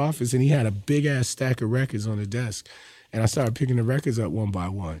in his office, and he had a big-ass stack of records on the desk. And I started picking the records up one by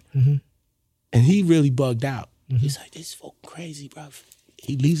one. And he really bugged out. He's like, this is fucking crazy, bro.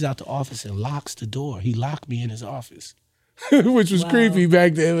 He leaves out the office and locks the door. He locked me in his office, which was creepy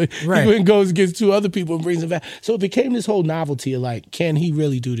back then. He went and goes and gets two other people and brings them back. So it became this whole novelty of like, can he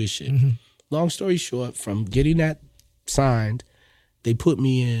really do this shit? Long story short, from getting that signed, they put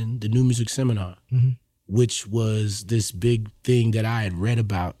me in the New Music Seminar, which was this big thing that I had read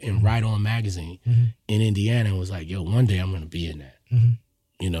about in Right On Magazine in Indiana, and was like, yo, one day I'm going to be in that.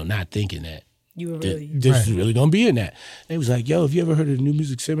 You know, not thinking that. You were really... This is really going to be in that. They was like, yo, have you ever heard of the New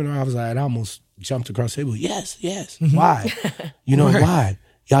Music Seminar? I was like, I almost jumped across the table. Yes. Why? You know, why?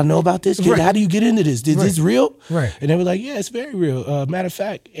 Y'all know about this? How do you get into this? Is this real? Right. And they were like, yeah, it's very real. Matter of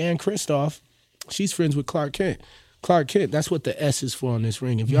fact, Ann Kristoff, she's friends with Clark Kent. Clark Kent, that's what the S is for on this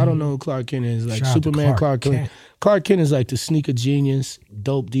ring. If y'all don't know who Clark Kent is, like Shout Superman Clark Kent. Clark Kent is like the sneaker genius,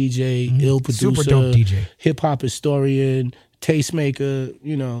 dope DJ, ill producer, super dope DJ, hip-hop historian, tastemaker,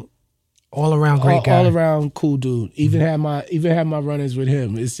 you know. All around great guy. All around cool dude. Even had my run-ins with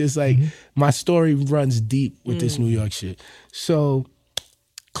him. It's just like my story runs deep with this New York shit. So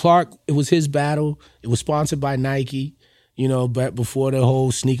Clark, it was his battle. It was sponsored by Nike. You know, but before the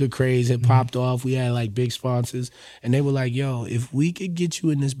whole sneaker craze had popped off, we had like big sponsors. And they were like, yo, if we could get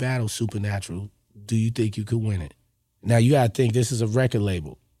you in this battle, Supernatural, do you think you could win it? Now you gotta think this is a record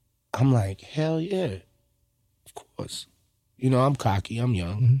label. I'm like, hell yeah, of course. You know, I'm cocky, I'm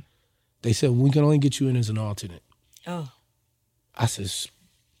young. They said, we can only get you in as an alternate. Oh. I says,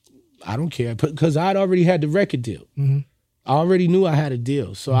 I don't care, because I'd already had the record deal. I already knew I had a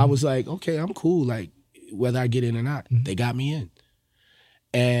deal. So I was like, okay, I'm cool, like, whether I get in or not. They got me in.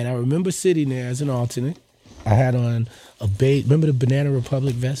 And I remember sitting there as an alternate. I had on a beige, remember the Banana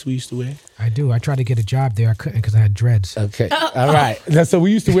Republic vest we used to wear? I do. I tried to get a job there. I couldn't because I had dreads. Okay. All right. So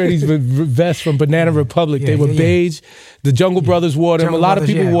we used to wear these vests from Banana Republic. They were beige. The Jungle Brothers wore them. A lot of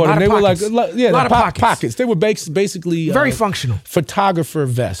people wore them. They were like, a lot of pockets. They were basically very functional photographer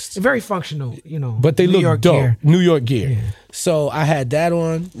vests. Very functional, you know. But they looked dope. Gear. New York gear. Yeah. So I had that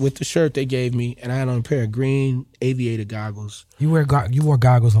on with the shirt they gave me, and I had on a pair of green aviator goggles. You wore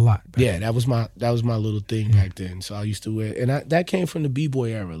goggles a lot. Yeah, that was my little thing back then. So I used to wear, and that came from the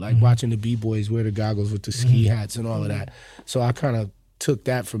b-boy era, like watching the b-boys wear the goggles with the ski hats and all of that. So I kind of took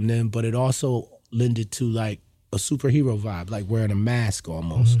that from them, but it also lended to like a superhero vibe, like wearing a mask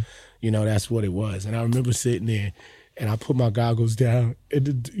almost. You know, that's what it was. And I remember sitting there, and I put my goggles down,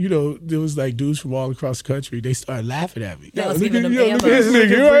 and you know, there was like dudes from all across the country. They started laughing at me. That was giving them look at this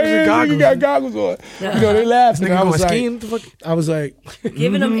nigga, you got goggles on. You know, they laughed. And I was like,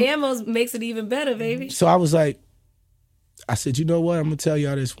 giving them ammos makes it even better, baby. So I was like, I said, you know what? I'm gonna tell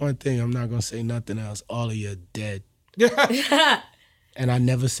y'all this one thing. I'm not gonna say nothing else. All of you are dead. And I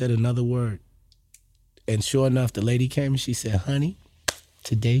never said another word. And sure enough, the lady came and she said, honey,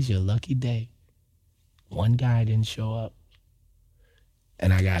 today's your lucky day. One guy didn't show up,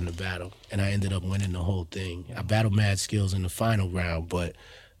 and I got in the battle, and I ended up winning the whole thing. I battled Mad Skills in the final round, but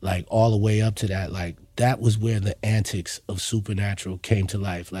like all the way up to that, like that was where the antics of Supernatural came to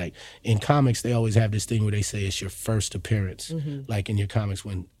life. Like in comics, they always have this thing where they say it's your first appearance. Like in your comics,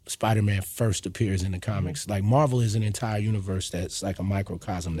 when Spider-Man first appears in the comics, like Marvel is an entire universe that's like a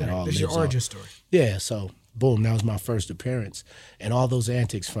microcosm that all lives It's your origin story. Yeah, so boom, that was my first appearance. And all those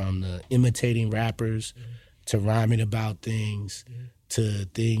antics, from the imitating rappers to rhyming about things to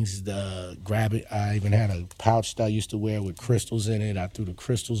things, the grabbing. I even had a pouch that I used to wear with crystals in it. I threw the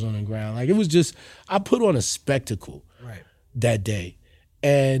crystals on the ground. Like, it was just, I put on a spectacle that day.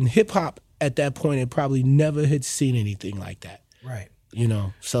 And hip hop at that point, it probably never had seen anything like that. Right. You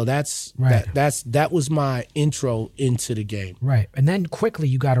know, so that was my intro into the game. Right. And then quickly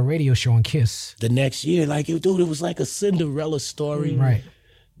you got a radio show on Kiss. The next year, like, it was like a Cinderella story. Right.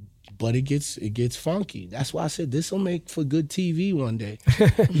 But it gets funky. That's why I said this will make for good TV one day.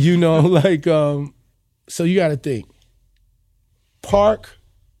 You know, like, so you got to think. Park,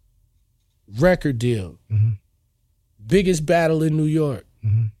 record deal, biggest battle in New York.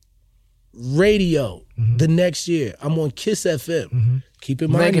 Radio, the next year, I'm on Kiss FM. Keep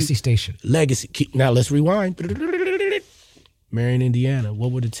in mind. Legacy station. Legacy. Now let's rewind. Marion, Indiana.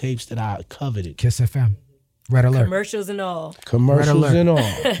 What were the tapes that I coveted? Kiss FM. Red Alert. Commercials and all. Commercials and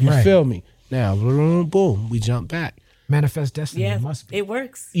all. You feel me? Now, boom, we jump back. Manifest Destiny. Yeah, It must be. it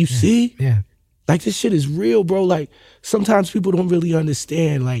works. You see? Yeah. Like, this shit is real, bro. Like, sometimes people don't really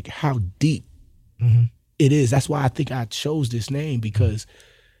understand, like, how deep it is. That's why I think I chose this name, because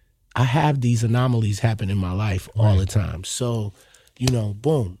I have these anomalies happen in my life all the time. So, you know,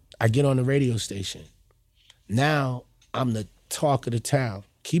 boom, I get on the radio station. Now I'm the talk of the town.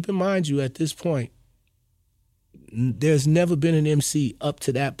 Keep in mind, you at this point, there's never been an MC up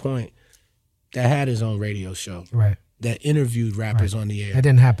to that point that had his own radio show. Right. That interviewed rappers on the air. That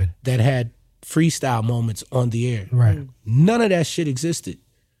didn't happen. That had freestyle moments on the air. Right. None of that shit existed.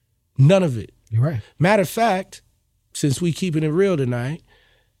 None of it. You're right. Matter of fact, since we keeping it real tonight,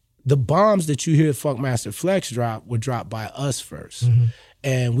 the bombs that you hear Funkmaster Flex drop were dropped by us first.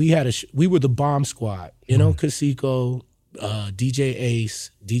 And we had we were the bomb squad. You know, Casico, DJ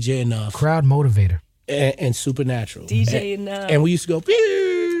Ace, DJ Enough. Crowd motivator. And Supernatural. DJ Enough. And we used to go,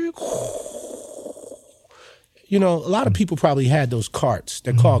 you know, a lot of people probably had those carts.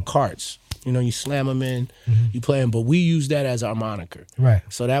 They're called carts. You know, you slam them in, you play them, but we used that as our moniker. Right.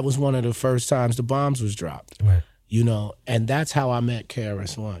 So that was one of the first times the bombs was dropped. Right. You know, and that's how I met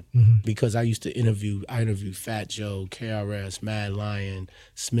KRS-One, because I used to interviewed Fat Joe, KRS, Mad Lion,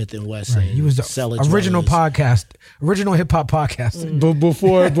 Smith and Wesson. Right. He was the original podcast, original hip hop podcast. But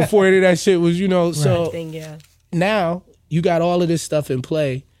before any of that shit was, you know, so Yeah. now you got all of this stuff in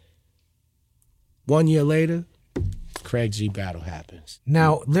play. 1 year later, Craig G battle happens.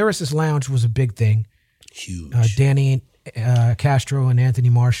 Now, Lyricist Lounge was a big thing. Huge. Danny Castro and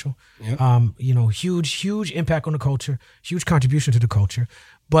Anthony Marshall. Yep. You know, huge impact on the culture, huge contribution to the culture.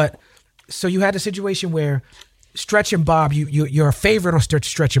 But so you had a situation where Stretch and Bob, you're a favorite on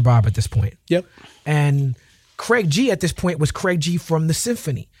Stretch and Bob at this point. Yep. And Craig G at this point was Craig G from the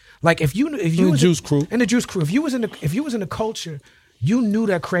Symphony. Like if you the Juice Crew. And the Juice Crew. If you was in the culture, you knew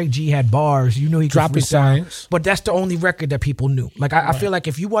that Craig G had bars. You knew he could Dropping freestyle. Science. But that's the only record that people knew. Like I feel like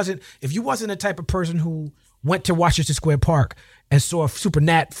if you wasn't the type of person who went to Washington Square Park and saw Super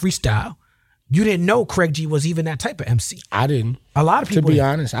Nat freestyle, you didn't know Craig G was even that type of MC. I didn't. A lot of people. To be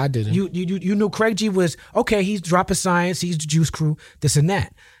honest, I didn't. You knew Craig G was okay. He's Dropping Science. He's the Juice Crew. This and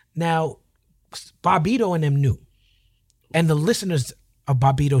that. Now, Bobbito and them knew, and the listeners of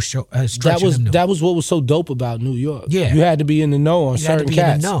Bobbito's show, Stretch and them knew. That was what was so dope about New York. Yeah, you had to be in the know on certain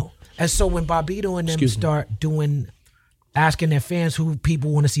cats. And so when Bobbito and them start asking their fans who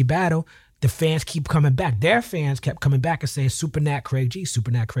people want to see battle, the fans keep coming back. Their fans kept coming back and saying Super Nat Craig G,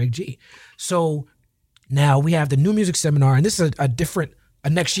 Super Nat Craig G. So now we have the new music seminar, and this is a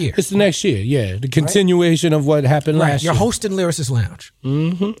next year. It's the next year, yeah. The continuation of what happened last year. You're hosting Lyricist Lounge.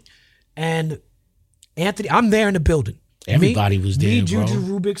 And Anthony, I'm there in the building. Everybody was there, me, bro. Juju,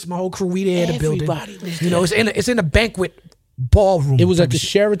 Rubik's, my whole crew, we there in the building. Everybody was there. You know, it's in a banquet ballroom. It was at the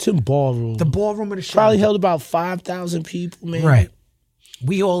Sheraton Ballroom. The ballroom of the Sheraton. Probably held about 5,000 people, man. Right.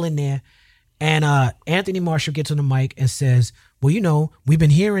 We all in there. And Anthony Marshall gets on the mic and says, well, you know, we've been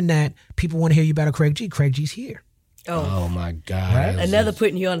hearing that people want to hear you battle Craig G. Craig G's here. Oh my God. Right? Another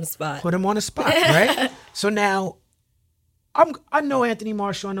putting you on the spot. Put him on the spot, right? So now, I know Anthony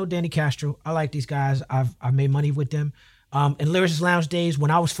Marshall. I know Danny Castro. I like these guys. I've made money with them. In Lyricist Lounge days,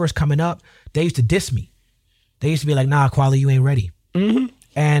 when I was first coming up, they used to diss me. They used to be like, nah, Kweli, you ain't ready.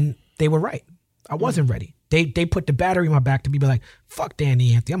 And they were right. I wasn't ready. They put the battery in my back to be like, fuck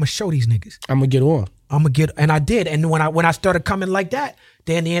Danny Anthony. I'm going to show these niggas. I'm going to get on. I'm gonna get, and I did. And when I started coming like that,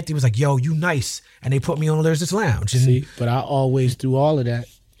 Danny Anthony was like, yo, you nice. And they put me on There's This Lounge. And See, but I always, through all of that,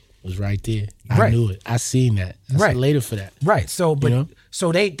 was right there. I knew it. I seen that. I later for that. Right. So, but, you know?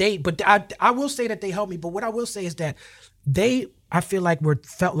 so but I will say that they helped me. But what I will say is that I feel like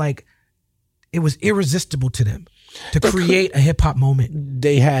felt like it was irresistible to them to create a hip hop moment.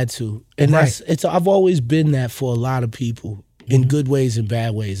 They had to. And I've always been that for a lot of people in good ways and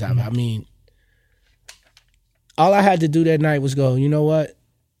bad ways. I mean, all I had to do that night was go, you know what?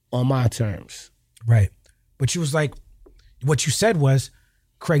 On my terms. Right. But you was like, what you said was,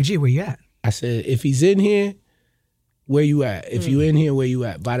 Craig G, where you at? I said, if he's in here, where you at? If you in here, where you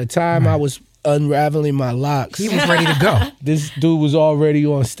at? By the time I was unraveling my locks, he was ready to go. This dude was already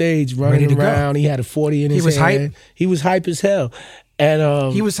on stage running around. He had a 40 in his hand. He was hype. He was hype as hell.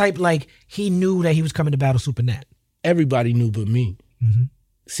 And he was hype like he knew that he was coming to battle Super Nat. Everybody knew but me. Mm-hmm.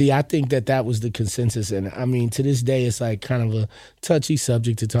 See, I think that was the consensus. And I mean, to this day, it's like kind of a touchy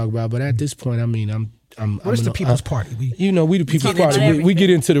subject to talk about. But at this point, I mean, What's the people's party? We the people's party. We get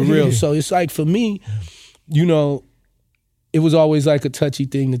into the real. So it's like, for me, it was always like a touchy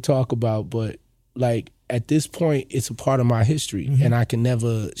thing to talk about. But like at this point, it's a part of my history. Mm-hmm. And I can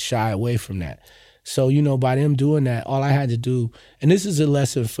never shy away from that. So, by them doing that, all I had to do, and this is a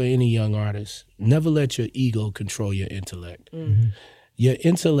lesson for any young artist, never let your ego control your intellect. Mm-hmm. Your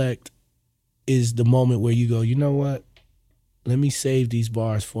intellect is the moment where you go, you know what? Let me save these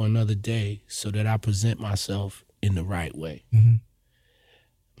bars for another day so that I present myself in the right way. Mm-hmm.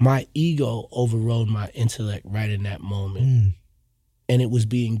 My ego overrode my intellect right in that moment. Mm. And it was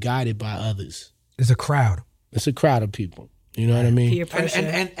being guided by others. It's a crowd. It's a crowd of people. You know what I mean? Peer pressure.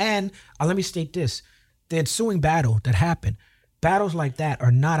 And let me state this. The ensuing battle that happened, battles like that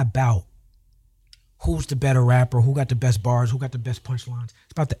are not about who's the better rapper, who got the best bars, who got the best punchlines.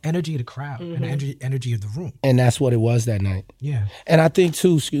 It's about the energy of the crowd and the energy of the room. And that's what it was that night. Yeah. And I think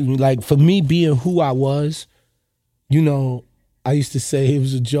too, like for me being who I was, I used to say it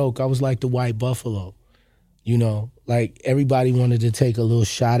was a joke. I was like the white buffalo, like everybody wanted to take a little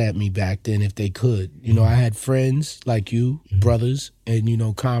shot at me back then if they could. I had friends like you, brothers,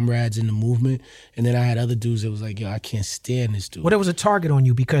 and, comrades in the movement. And then I had other dudes that was like, yo, I can't stand this dude. Well, there was a target on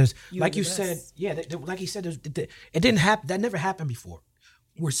you because like you said, like he said, it didn't happen. That never happened before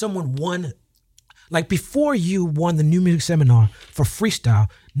where someone won. Like before you won the New Music Seminar for freestyle,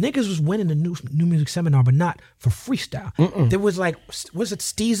 niggas was winning the New Music Seminar, but not for freestyle. Mm-mm. There was like, was it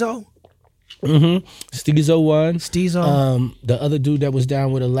Steezo? Mm-hmm. Steezo won. Steezo. The other dude that was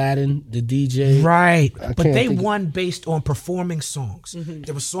down with Aladdin, the DJ. Right. But they won based on performing songs. Mm-hmm.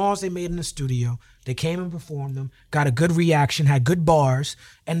 There were songs they made in the studio. They came and performed them, got a good reaction, had good bars,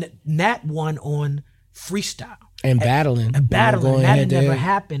 and Nat won on freestyle. And battling. And battling. That never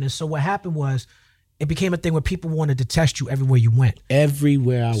happened. And so what happened was, it became a thing where people wanted to test you everywhere you went.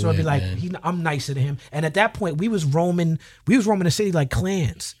 Everywhere I went. So it'd be like, I'm nicer than him. And at that point, we was roaming the city like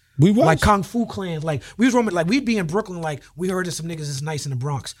clans. We was. Like Kung Fu clans. Like we was roaming, like we'd be in Brooklyn, like we heard that some niggas is nice in the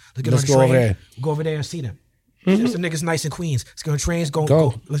Bronx. Let's go over there. Go over there and see them. Mm-hmm. Some niggas nice in Queens. Let's go on trains,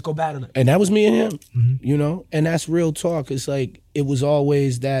 go. Let's go battle them. And that was me and him, And that's real talk. It's like, it was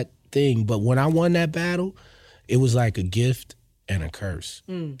always that thing. But when I won that battle, it was like a gift and a curse.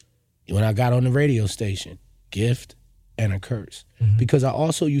 Mm. When I got on the radio station, gift and a curse. Mm-hmm. Because I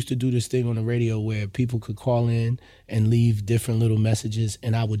also used to do this thing on the radio where people could call in and leave different little messages,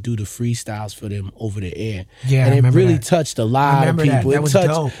 and I would do the freestyles for them over the air. Yeah, and it really touched a lot of people. That was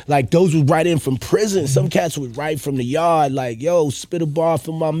dope. Like those would write in from prison. Mm-hmm. Some cats would write from the yard, like, yo, spit a bar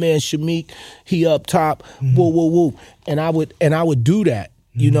for my man Shamik. He up top. Mm-hmm. Woo, woo, woo. And I would do that,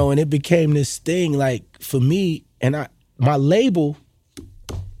 and it became this thing, like, for me, and my label.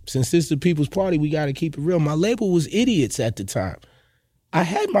 Since this is the people's party, we got to keep it real. My label was Idiots at the time. I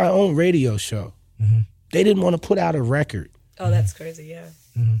had my own radio show. Mm-hmm. They didn't want to put out a record. Oh, that's crazy, yeah.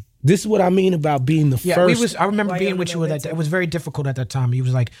 Mm-hmm. This is what I mean about being the first. I remember being with you at that. It was very difficult at that time. You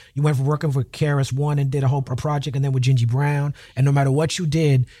was like, you went from working for KRS-One and did a project, and then with Gingy Brown. And no matter what you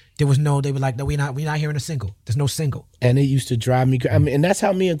did, they were like, no, we're not hearing a single. There's no single. And it used to drive me crazy. I mean, and that's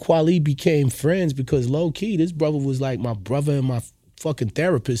how me and Kweli became friends, because low key, this brother was like my brother and my fucking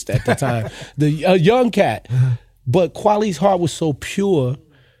therapist at the time, a young cat. Uh-huh. But Kweli's heart was so pure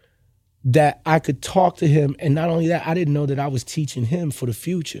that I could talk to him, and not only that, I didn't know that I was teaching him for the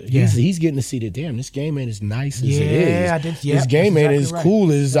future. Yeah. He's getting to see that, damn, this game ain't as nice as it is. This game ain't as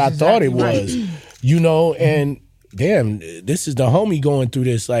cool as I thought it was. And damn, this is the homie going through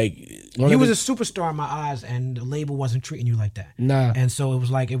this. Like, He was a superstar in my eyes, and the label wasn't treating you like that. Nah. And so it was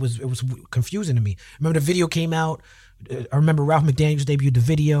like, it was confusing to me. Remember the video came out. I remember Ralph McDaniels debuted the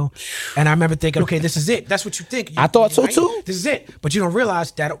video, and I remember thinking, okay, this is it. That's what you think. I thought so too. This is it. But you don't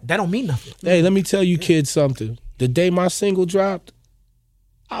realize that don't mean nothing. Hey, let me tell you kids something. The day my single dropped,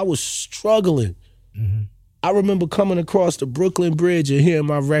 I was struggling. Mm-hmm. I remember coming across the Brooklyn Bridge and hearing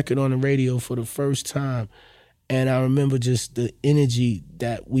my record on the radio for the first time. And I remember just the energy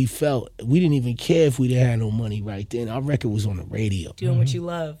that we felt. We didn't even care if we didn't have no money right then. Our record was on the radio. Doing what you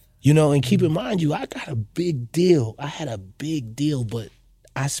love. You know, and keep in mind I got a big deal. I had a big deal, but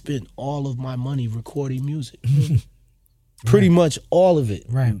I spent all of my money recording music. Pretty much all of it.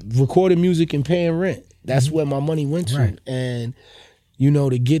 Right. Recording music and paying rent. That's where my money went to. Right. And, you know,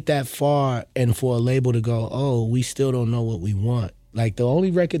 to get that far and for a label to go, oh, we still don't know what we want. Like, the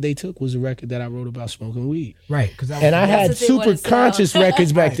only record they took was a record that I wrote about smoking weed. Right. And I had super conscious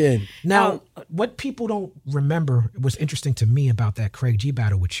records back then. Now, what people don't remember, what's interesting to me about that Craig G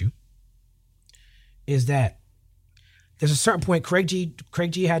battle with you, is that there's a certain point Craig G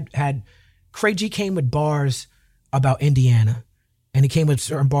came with bars about Indiana, and he came with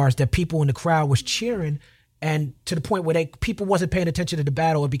certain bars that people in the crowd was cheering, and to the point where people wasn't paying attention to the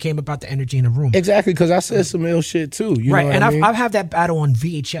battle, it became about the energy in the room. Exactly, because I said some ill shit too. You know what and I mean? I've had that battle on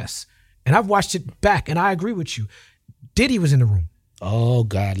VHS, and I've watched it back, and I agree with you. Diddy was in the room. Oh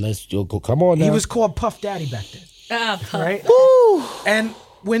God, let's go. Come on now. He was called Puff Daddy back then. Right? Woo. And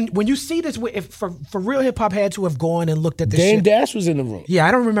when you see this, if for real hip hop heads who have gone and looked at this Dame shit, Dash was in the room. Yeah,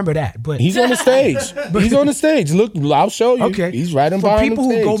 I don't remember that, but he's on the stage. He's on the stage. Look, I'll show you. Okay, he's right on for behind people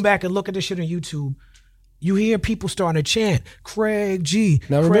the stage. who go back and look at this shit on YouTube, you hear people starting to chant Craig G.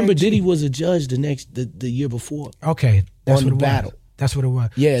 Now Craig remember, G. Diddy was a judge the year before. Okay, that's on what the it battle. was. That's what it was.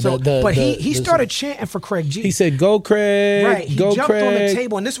 Yeah, so, but he started chanting for Craig G. He said, "Go Craig." Right. He go jumped Craig. on the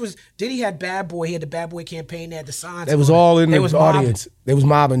table, and this was Diddy had Bad Boy. He had the Bad Boy campaign. They had the signs. It was all in the audience. Mobbing. They was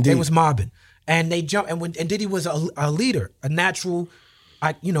mobbing. They was mobbing, and they jumped. And Diddy was a leader, a natural,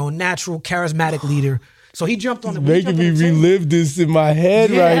 charismatic leader. So he jumped on the. Making me relive this in my head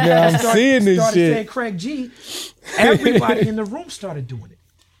right now. I'm seeing this started shit. Saying Craig G. Everybody in the room started doing it,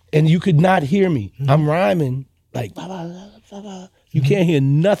 and you could not hear me. I'm rhyming like blah, blah, blah, blah, blah. You can't hear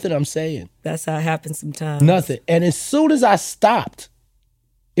nothing I'm saying. That's how it happens sometimes. Nothing. And as soon as I stopped,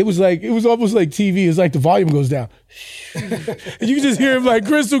 it was almost like TV. It's like the volume goes down. And you can just hear him like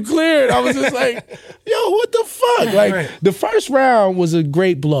crystal clear. And I was just like, yo, what the fuck? Like, the first round was a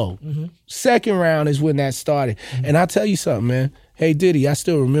great blow. Second round is when that started. And I'll tell you something, man. Hey, Diddy, I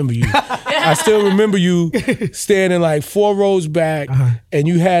still remember you. I still remember you standing like 4 rows back, and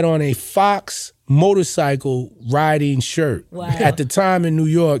you had on a Fox motorcycle riding shirt. Wow. At the time in New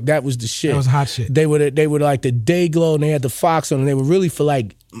York, that was the shit. That was hot shit. They were like the Day Glow, and they had the Fox on, and they were really for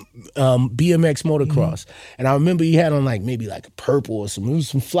like BMX motocross. And I remember he had on like maybe like a purple or some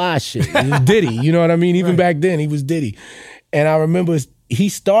fly shit. It was Diddy, you know what I mean? Even back then, he was Diddy. And I remember he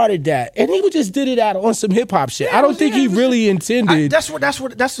started that, and he just did it out on some hip hop shit. I don't think he really intended. That's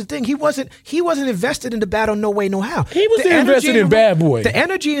the thing. He wasn't invested in the battle no way, no how. He was invested in Bad Boy. The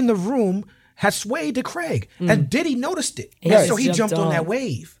energy in the room had swayed to Craig, and Diddy noticed it, and Right. so he jumped on on that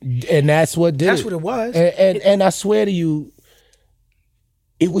wave. And that's what did That's it. what it was. And I swear to you,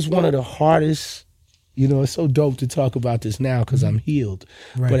 it was one of the hardest. You know, it's so dope to talk about this now because I'm healed.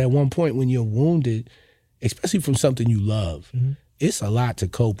 Right. But at one point when you're wounded, especially from something you love, it's a lot to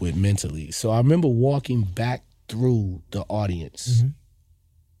cope with mentally. So I remember walking back through the audience.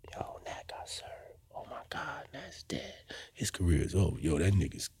 Yo, Nat got served. Oh my God, Nat's dead. His career is over. Yo, that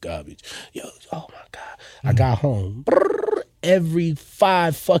nigga's garbage. Yo, oh my God. I got home. Every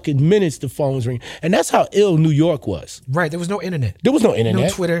 5 fucking minutes the phone was ringing. And that's how ill New York was. Right. There was no internet. There was no internet. No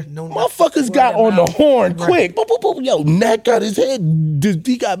Twitter. No. Motherfuckers got on the horn quick. Boop, boop, boop. Yo, Nat got his head.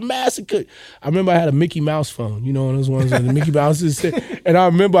 He got massacred. I remember I had a Mickey Mouse phone. You know, one of those ones that the Mickey Mouse is. And I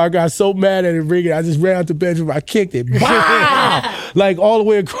remember I got so mad at it ringing. I just ran out the bedroom. I kicked it. Wow! Like all the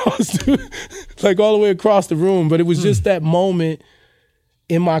way across the room. But it was just that moment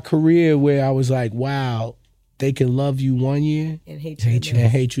in my career where I was like, wow, they can love you one year And hate you.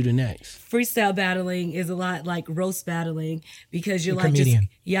 and hate you the next. Freestyle battling is a lot like roast battling because you're You're like comedian.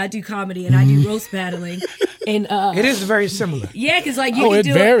 I do comedy and I do roast battling. And It is very similar. yeah, because like you Oh, can it's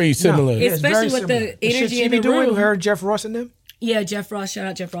do very it. similar. Yeah, it's Especially very with similar. the energy shit in be the doing, room. Her Jeff Ross and them. Yeah, Jeff Ross. Shout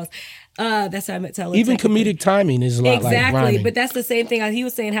out Jeff Ross. That's how I met Talib. Even comedic timing is a lot like Exactly, rhyming. but that's the same thing. He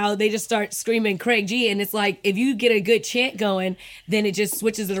was saying how they just start screaming Craig G, and it's like if you get a good chant going, then it just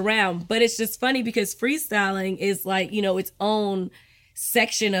switches it around. But it's just funny because freestyling is like its own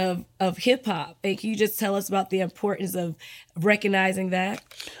section of hip hop. And can you just tell us about the importance of recognizing that?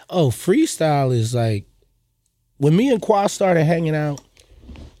 Oh, freestyle is like, when me and Kwa started hanging out,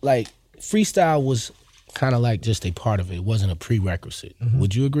 like freestyle was kind of like just a part of it. It wasn't a prerequisite.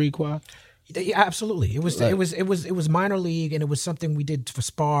 Would you agree, Kwa? Yeah, absolutely. It was minor league, and it was something we did for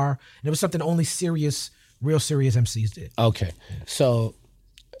spar, and it was something only real serious MCs did. Okay. So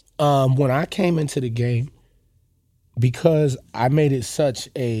when I came into the game, because I made it such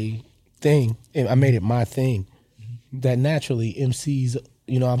a thing, and I made it my thing, that naturally MCs,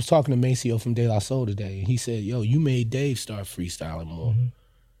 you know, I was talking to Maceo from De La Soul today, and he said, yo, you made Dave start freestyling more.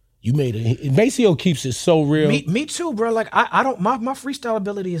 You made it. Maceo keeps it so real. Me too, bro. Like I don't, my freestyle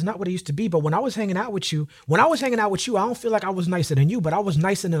ability is not what it used to be. But when I was hanging out with you, I don't feel like I was nicer than you, but I was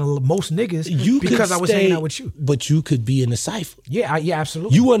nicer than most niggas because I was hanging out with you. But you could be in the cypher. Yeah,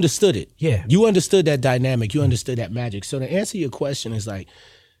 absolutely. You understood it. Yeah. You understood that dynamic. You understood that magic. So to answer your question is like,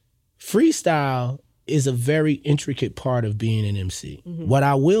 freestyle is a very intricate part of being an MC. What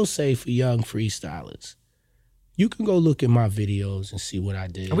I will say for young freestylers, you can go look at my videos and see what I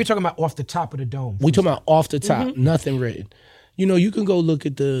did. Are we talking about off the top of the dome? We talking about off the top, nothing written. You know, you can go look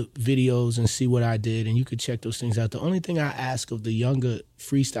at the videos and see what I did, and you can check those things out. The only thing I ask of the younger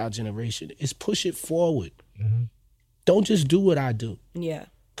freestyle generation is push it forward. Don't just do what I do. Yeah.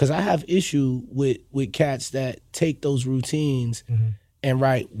 Because I have issue with cats that take those routines and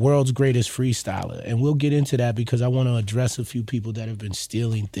write world's greatest freestyler. And we'll get into that because I want to address a few people that have been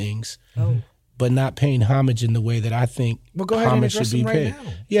stealing things. But not paying homage in the way that I think homage should be paid.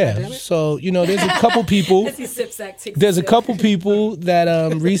 Yeah, so you know, there's a couple people. There's a couple people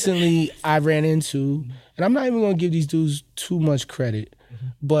that recently I ran into, and I'm not even gonna give these dudes too much credit,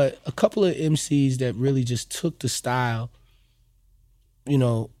 but a couple of MCs that really just took the style. You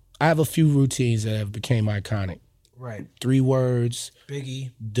know, I have a few routines that have became iconic. Right. 3 words.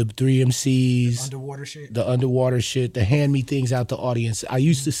 Biggie. The 3 MCs. The underwater shit. The hand me things out the audience. I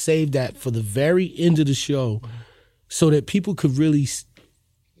used to save that for the very end of the show so that people could really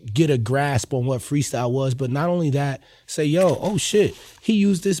get a grasp on what freestyle was. But not only that, say, yo, oh shit, he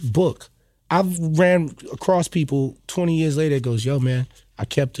used this book. I've ran across people 20 years later that goes, yo, man, I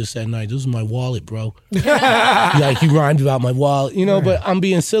kept this that night. This was my wallet, bro. Like, you rhymed about my wallet. You know, but I'm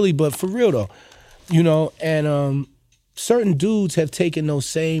being silly, but for real though. You know, and certain dudes have taken those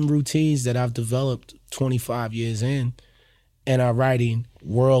same routines that I've developed 25 years in and are writing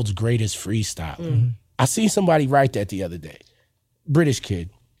world's greatest freestyle. I seen somebody write that the other day, British kid.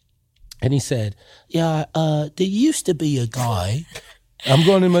 And he said, yeah, there used to be a guy. I'm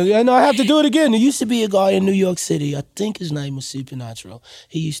going to my, no, I have to do it again. There used to be a guy in New York City. I think his name was Supernatural.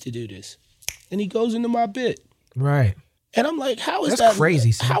 He used to do this. And he goes into my bit. Right. And I'm like, how is that's that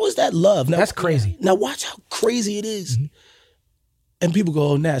crazy? Son. How is that love? Now, that's crazy. Now watch how crazy it is. And people go,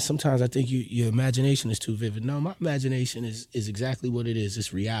 oh, Nat, sometimes I think your imagination is too vivid. No, my imagination is exactly what it is.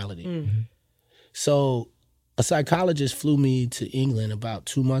 It's reality. So a psychologist flew me to England about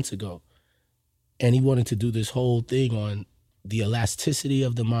 2 months ago, and he wanted to do this whole thing on the elasticity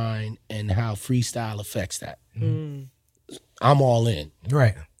of the mind and how freestyle affects that. I'm all in.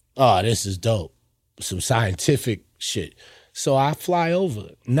 Right. Oh, this is dope. Some scientific shit. So I fly over,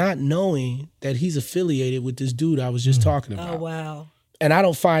 not knowing that he's affiliated with this dude I was just talking about. Oh, wow. And I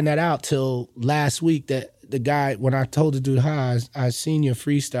don't find that out till last week that the guy, when I told the dude, hi, I seen your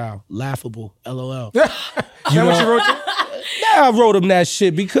freestyle, laughable, LOL. You know what you wrote there? Yeah, I wrote him that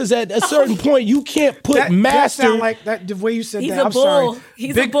shit because at a certain point you can't put master. That sound like that, the way you said He's that. a bull. Sorry.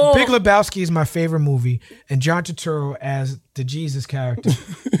 He's a bull. Big Lebowski is my favorite movie, and John Turturro as the Jesus character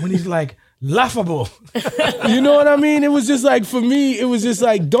when he's like, laughable. You know what I mean? It was just like, for me, it was just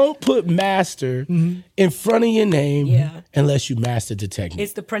like, don't put master in front of your name unless you mastered the technique.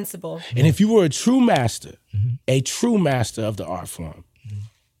 It's the principle. And if you were a true master of the art form,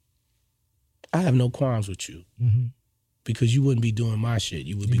 I have no qualms with you. Because you wouldn't be doing my shit.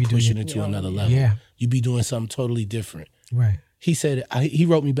 You would be pushing it to another level. Yeah. You'd be doing something totally different. Right. He said, he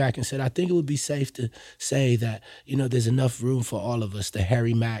wrote me back and said, I think it would be safe to say that, you know, there's enough room for all of us. The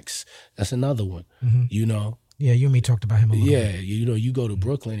Harry Max, that's another one, you know? Yeah, you and me talked about him a little Yeah, bit. you know, you go to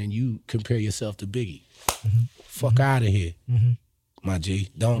Brooklyn and you compare yourself to Biggie. Fuck out of here, my G.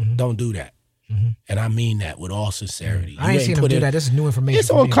 Don't do that. And I mean that with all sincerity. I ain't seen him do that. This is new information. It's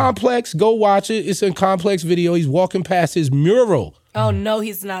on Complex. Go watch it. It's in Complex video. He's walking past his mural. Oh, no,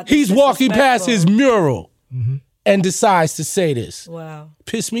 he's not. He's walking past his mural and decides to say this. Wow.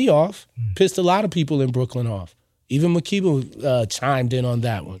 Pissed me off. Pissed a lot of people in Brooklyn off. Even Makiba chimed in on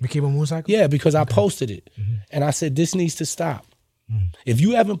that one. Makiba Mooncycle? Yeah, because I posted it. And I said, this needs to stop. If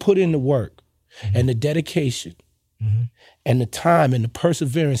you haven't put in the work and the dedication and the time and the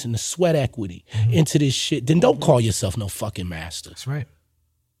perseverance and the sweat equity into this shit, then don't call yourself no fucking master. That's right.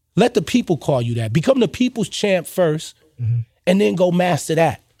 Let the people call you that. Become the people's champ first, and then go master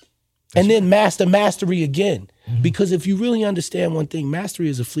that. And then master mastery again. Because if you really understand one thing, mastery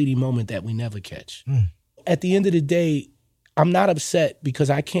is a fleeting moment that we never catch. At the end of the day, I'm not upset because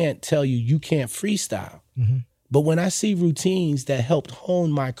I can't tell you you can't freestyle. But when I see routines that helped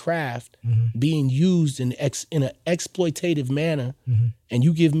hone my craft being used in an exploitative manner, and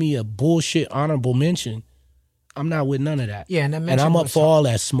you give me a bullshit honorable mention, I'm not with none of that. Yeah, and I'm up for all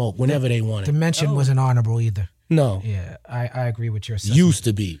that smoke whenever they want it. The mention wasn't honorable either. No. Yeah, I agree with your assessment. Used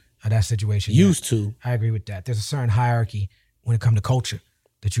to be. Of that situation. Used to. I agree with that. There's a certain hierarchy when it comes to culture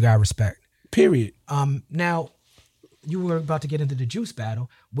that you gotta respect. Period. Now, you were about to get into the Juice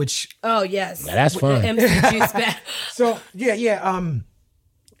battle, which Oh yes. Now, that's fun. The MC Juice battle. so yeah.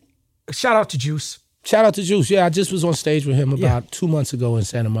 Shout out to Juice. Shout out to Juice. Yeah, I just was on stage with him about 2 months ago in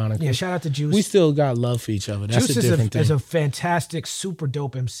Santa Monica. Yeah, shout out to Juice. We still got love for each other. That's Juice a different thing. is a fantastic, super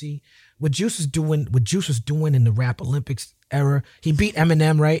dope MC. What Juice was doing in the Rap Olympics era, he beat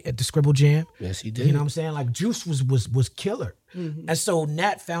Eminem, right, at the Scribble Jam. Yes, he did. You know what I'm saying? Like, Juice was killer. And so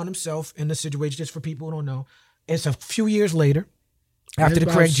Nat found himself in the situation, just for people who don't know, it's a few years later, after the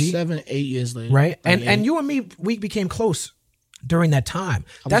About Craig G. 7, 8 years later. Right? And you and me, we became close during that time.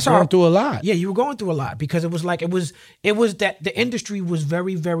 I was going through a lot. Yeah, you were going through a lot because it was that the industry was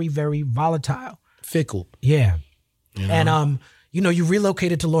very, very, very volatile. Fickle. Yeah. You know? And you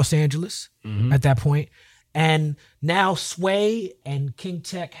relocated to Los Angeles at that point. And now Sway and King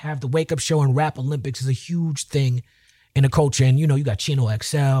Tech have the Wake Up Show, and Rap Olympics is a huge thing in the culture. And, you got Chino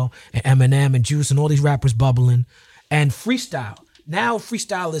XL and Eminem and Juice and all these rappers bubbling. And freestyle. Now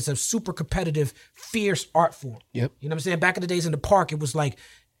freestyle is a super competitive, fierce art form. Yep. You know what I'm saying? Back in the days in the park, it was like,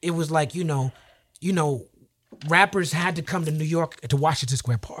 rappers had to come to New York to Washington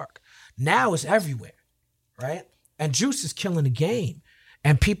Square Park. Now it's everywhere, right? And Juice is killing the game.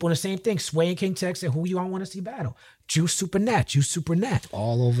 And people in the same thing. Sway and King Tech said, who you all want to see battle? Juice Super Nat.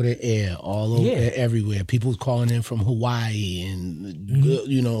 All over the air, all over everywhere. People calling in from Hawaii and,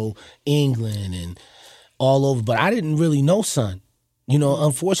 England and all over. But I didn't really know Son.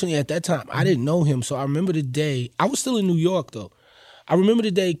 Unfortunately at that time, I didn't know him. So I remember the day, I was still in New York though. I remember the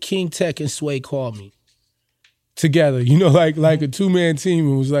day King Tech and Sway called me together, like a two-man team,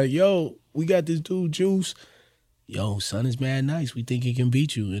 and was like, yo, we got this dude, Juice. Yo, Son is mad nice. We think he can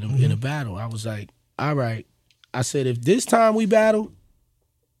beat you in a battle. I was like, all right. I said, if this time we battle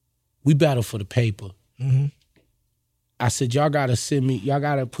for the paper. I said, y'all got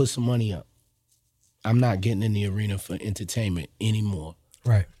to put some money up. I'm not getting in the arena for entertainment anymore.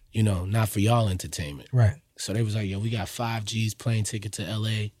 Right. Not for y'all entertainment. Right. So they was like, yo, we got 5 G's plane ticket to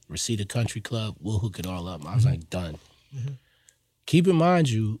LA, Reseda Country Club. We'll hook it all up. I was like, done. Keep in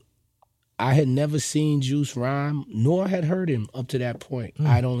mind, I had never seen Juice rhyme, nor had heard him up to that point.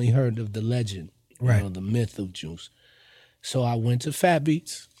 I'd only heard of the legend, the myth of Juice. So I went to Fat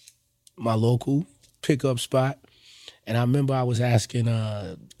Beats, my local pickup spot, and I remember I was asking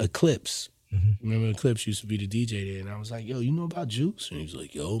Eclipse. Remember Eclipse used to be the DJ there, and I was like, yo, you know about Juice? And he was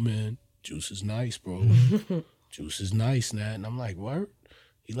like, yo, man, Juice is nice, bro. Juice is nice, Nat. And I'm like, word?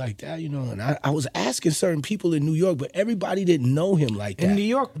 He like that, And I was asking certain people in New York, but everybody didn't know him like that. In New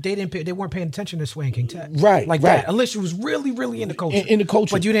York, they weren't paying attention to Sway and King Tech. Right, like right. that. Unless you was really, really in the culture. In the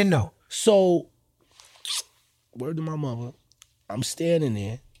culture. But you didn't know. So, word to my mother, I'm standing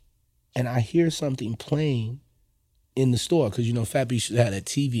there, and I hear something playing in the store, because, Fat Beats had a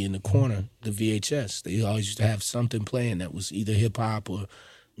TV in the corner, the VHS. They always used to have something playing that was either hip-hop or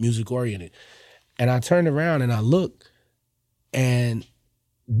music-oriented. And I turned around, and I looked, and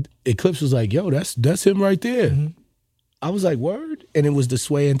Eclipse was like, yo, that's him right there. I was like, word? And it was the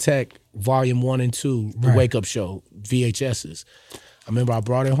Sway and Tech Volume 1 and 2, the Wake Up Show, VHSs. I remember I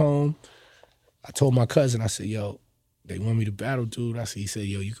brought it home. I told my cousin, I said, yo, they want me to battle, dude. He said,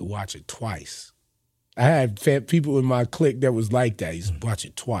 yo, you could watch it twice. I had people in my clique that was like that. He said, watch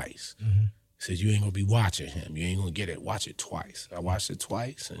it twice. He said, you ain't going to be watching him. You ain't going to get it. Watch it twice. I watched it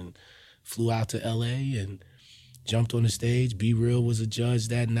twice and flew out to L.A. and jumped on the stage. Be Real was a judge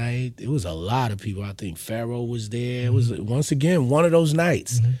that night. It was a lot of people. I think Pharaoh was there. It was, once again, one of those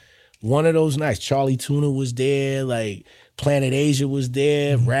nights. One of those nights. Charlie Tuna was there. Like, Planet Asia was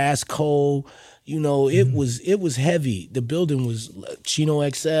there. Ras Cole. It was heavy. The building was Chino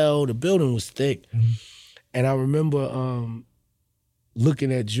XL. The building was thick. And I remember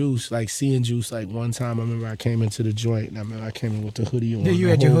looking at Juice, like seeing Juice, like one time I remember I came into the joint, and I remember I came in with the hoodie on. Yeah, you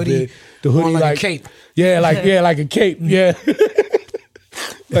had your hoodie. The hoodie like a cape. Yeah, like a cape. Yeah.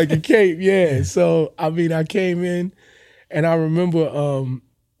 Like a cape, yeah. So I mean, I came in, and I remember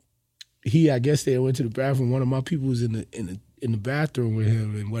I guess they went to the bathroom. One of my people was in the bathroom with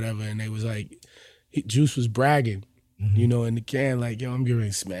him and whatever, and they was like, Juice was bragging, you know, in the can, like, yo, I'm getting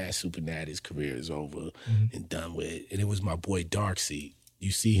ready to smash Super Nat. His career is over and done with. And it was my boy Darkseid.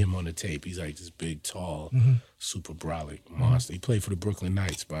 You see him on the tape. He's like this big, tall, super brolic monster. He played for the Brooklyn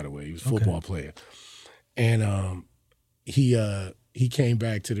Knights, by the way. He was a football player. And he came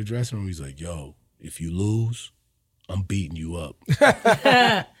back to the dressing room. He's like, yo, if you lose, I'm beating you up.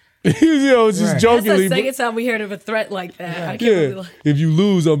 You know, just jokingly. That's the second time we heard of a threat like that. I can't believe if you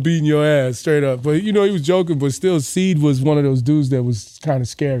lose, I'm beating your ass straight up. But you know, he was joking, but still, Seed was one of those dudes that was kind of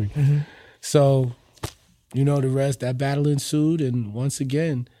scary. So, you know, the rest, that battle ensued, and once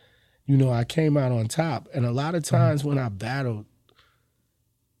again, you know, I came out on top. And a lot of times when I battled,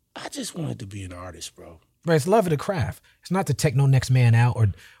 I just wanted to be an artist, bro. Right, it's love of the craft. It's not to take no next man out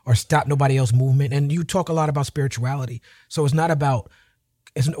or stop nobody else's movement. And you talk a lot about spirituality, so it's not about.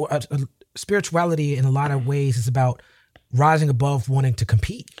 Spirituality in a lot of ways is about rising above wanting to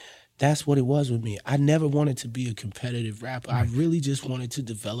compete. That's what it was with me. I never wanted to be a competitive rapper. I really just wanted to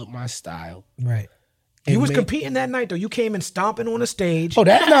develop my style. Right. You was competing that night though. You came in stomping on the stage. Oh,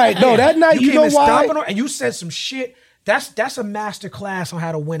 that night. No, that night. You know why? And you said some shit. That's a master class on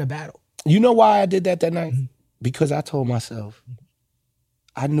how to win a battle. You know why I did that night? Because I told myself,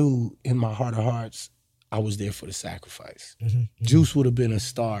 I knew in my heart of hearts, I was there for the sacrifice. Juice would have been a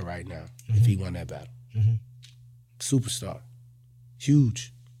star right now if he won that battle. Superstar.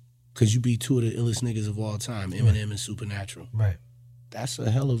 Huge. Because you beat two of the illest niggas of all time, Eminem and Supernatural. Right. That's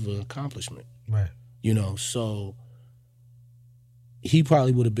a hell of an accomplishment. Right. You know, so he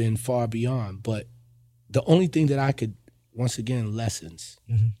probably would have been far beyond. But the only thing that I could, once again, lessons.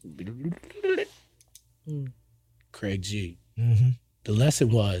 Craig G. The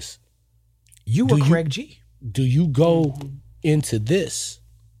lesson was, you were Craig G. Do you go into this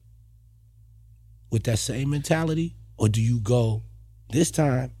with that same mentality, or do you go this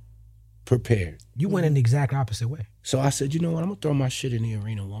time prepared? You went in the exact opposite way. So I said, you know what? I'm going to throw my shit in the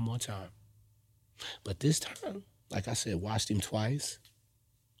arena one more time. But this time, like I said, watched him twice.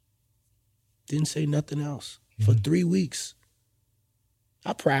 Didn't say nothing else. For 3 weeks,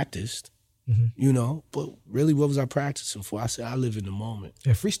 I practiced. You know, but really, what was I practicing for? I said, I live in the moment.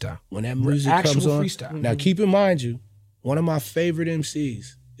 Yeah, freestyle. When that music comes on. Freestyle. Now, keep in mind, one of my favorite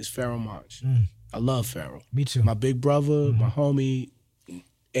MCs is Pharoah Monch. I love Pharoah. Me too. My big brother, my homie,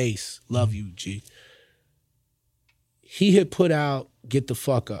 Ace. Love you, G. He had put out Get the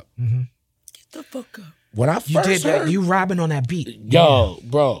Fuck Up. Get the fuck up. When I first heard, you robbing on that beat. Yo,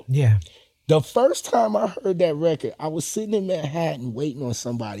 bro. Yeah. The first time I heard that record, I was sitting in Manhattan waiting on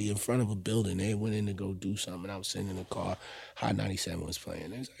somebody in front of a building. They went in to go do something. I was sitting in the car. Hot 97 was playing.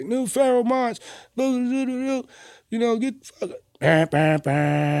 They was like, new Pharoah Monch. You know, get the fuck up.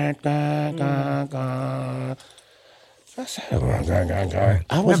 I said,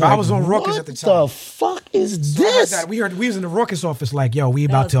 I was on Ruckus at the time. What the fuck is this? We was in the Ruckus office like, yo, we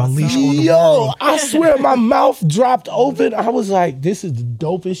about to unleash on the world. I swear my mouth dropped open. I was like, this is the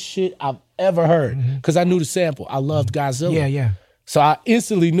dopest shit I've ever heard. Because I knew the sample. I loved Godzilla. Yeah. So I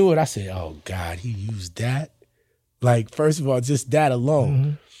instantly knew it. I said, oh God, he used that? Like, first of all, just that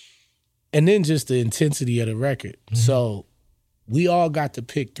alone. And then just the intensity of the record. So we all got to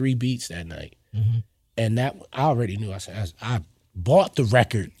pick 3 beats that night. And that, I already knew. I said, I bought the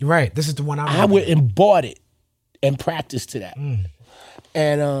record. You're right. This is the one I went and bought it and practiced to that.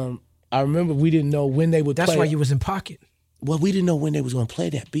 And I remember we didn't know when they would play. That's why you was in pocket. Well, we didn't know when they was going to play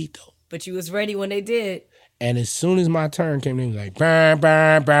that beat, though. But you was ready when they did. And as soon as my turn came, they was like, burn,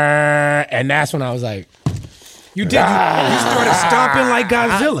 burn, burn. And that's when I was like, you did. You started stomping like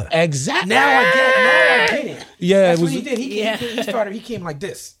Godzilla. Exactly. Now I get it. Yeah. That's what he did. He came like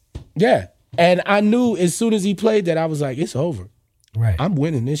this. Yeah. And I knew as soon as he played that, I was like, it's over. Right. I'm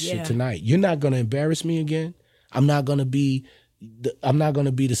winning this shit tonight. You're not going to embarrass me again. I'm not going to be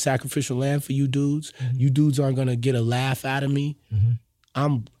the sacrificial lamb for you dudes. You dudes aren't going to get a laugh out of me.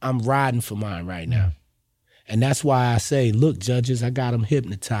 I'm riding for mine right now. And that's why I say, look, judges, I got them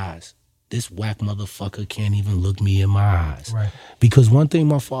hypnotized. This whack motherfucker can't even look me in my eyes. Right. Because one thing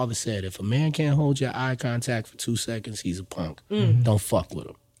my father said, if a man can't hold your eye contact for 2 seconds, he's a punk. Don't fuck with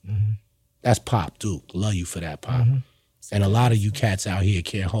him. That's Pop Duke. Love you for that, Pop. And a lot of you cats out here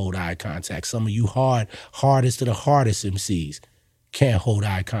can't hold eye contact. Some of you hardest of the hardest MCs can't hold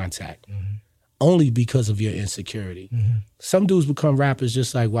eye contact. Only because of your insecurity. Some dudes become rappers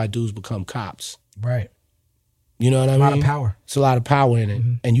just like white dudes become cops. Right. You know what I mean? A lot of power. It's a lot of power in it.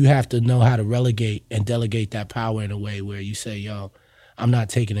 And you have to know how to relegate and delegate that power in a way where you say, yo, I'm not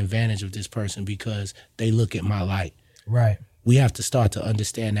taking advantage of this person because they look at my light. Right. We have to start to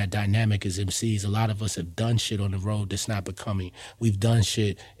understand that dynamic as MCs. A lot of us have done shit on the road that's not becoming. We've done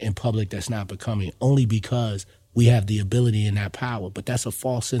shit in public that's not becoming only because we have the ability and that power. But that's a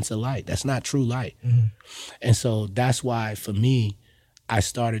false sense of light. That's not true light. And so that's why, for me, I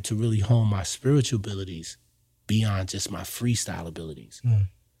started to really hone my spiritual abilities beyond just my freestyle abilities.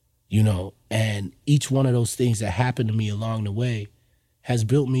 You know, and each one of those things that happened to me along the way has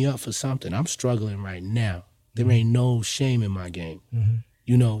built me up for something. I'm struggling right now. There ain't no shame in my game.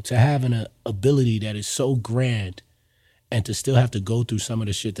 You know, to have an ability that is so grand and to still have to go through some of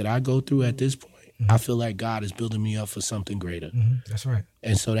the shit that I go through at this point, I feel like God is building me up for something greater. That's right.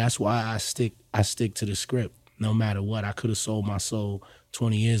 And so that's why I stick to the script no matter what. I could have sold my soul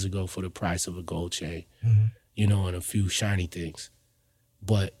 20 years ago for the price of a gold chain, you know, and a few shiny things.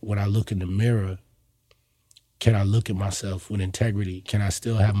 But when I look in the mirror, can I look at myself with integrity? Can I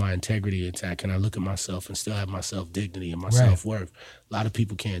still have my integrity intact? Can I look at myself and still have my self-dignity and my self-worth? A lot of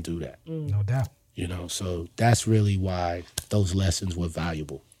people can't do that. No doubt. You know, so that's really why those lessons were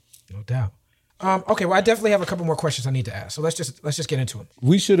valuable. No doubt. Okay, well, I definitely have a couple more questions I need to ask. So let's just get into them.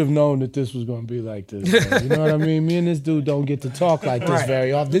 We should have known that this was going to be like this. Man. You know what I mean? Me and this dude don't get to talk like this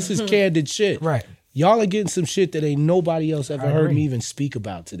very often. This is candid shit. Right. Y'all are getting some shit that ain't nobody else ever heard me even speak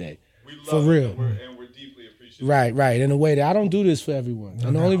about today. We love For real. it, and we're deeply appreciative. Right. In a way that I don't do this for everyone.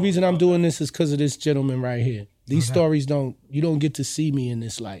 And the only reason I'm doing this is because of this gentleman right here. These stories you don't get to see me in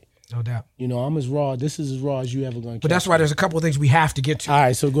this light. No doubt. You know, I'm as raw. This is as raw as you ever going to But that's why there's a couple of things we have to get to. All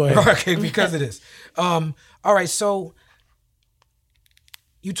right, so go ahead. Okay, because of this. All right, so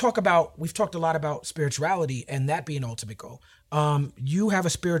we've talked a lot about spirituality and that being ultimate goal. You have a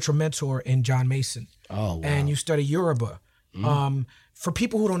spiritual mentor in John Mason. Oh, wow. And you study Yoruba. For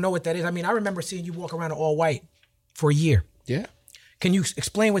people who don't know what that is, I mean, I remember seeing you walk around all white for a year. Yeah. Can you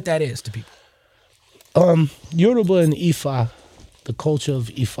explain what that is to people? Yoruba and Ifa, the culture of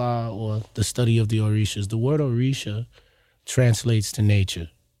Ifa or the study of the Orishas. The word Orisha translates to nature.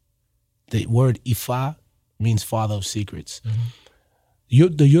 The word Ifa means father of secrets.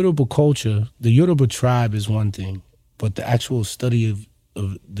 The Yoruba culture, the Yoruba tribe is one thing, but the actual study of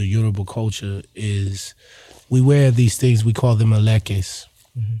the Yoruba culture is, we wear these things, we call them alekes.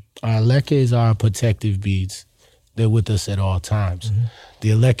 Our alekes are protective beads. They're with us at all times. The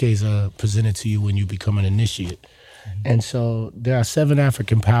alekes are presented to you when you become an initiate. And so there are 7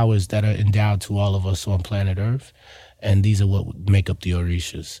 African powers that are endowed to all of us on planet Earth, and these are what make up the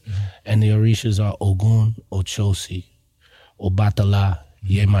Orishas. And the Orishas are Ogun, Ochosi, Obatala,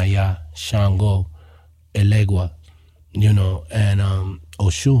 Yemaya, Shango, Elegua, you know, and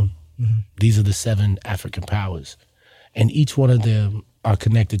Oshun. These are the 7 African powers. And each one of them are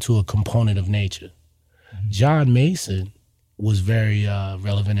connected to a component of nature. John Mason was very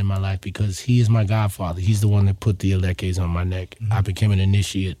relevant in my life because he is my godfather. He's the one that put the Elekes on my neck. I became an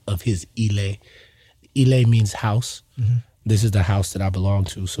initiate of his Ile. Ile means house. This is the house that I belong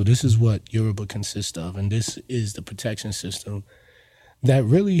to. So this is what Yoruba consists of. And this is the protection system that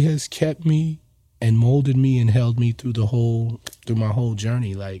really has kept me and molded me and held me through my whole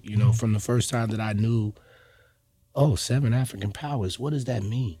journey. Like, you know, from the first time that I knew, 7 African powers, what does that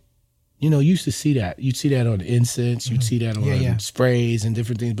mean? You know, you used to see that. You'd see that on incense, you'd see that on sprays and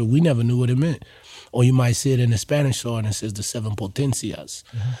different things, but we never knew what it meant. Or you might see it in the Spanish sword and it says the 7 potencias,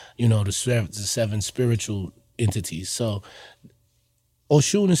 you know, the 7 spiritual entities. So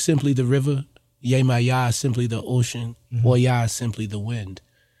Oshun is simply the river, Yemaya is simply the ocean, Oya is simply the wind.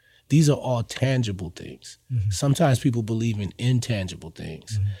 These are all tangible things. Sometimes people believe in intangible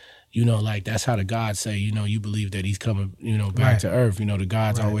things. You know, like that's how the gods say, you know, you believe that he's coming, you know, back to earth. You know, the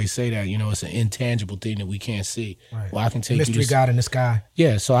gods always say that, you know, it's an intangible thing that we can't see. Well, I can take Mystery you God in the sky.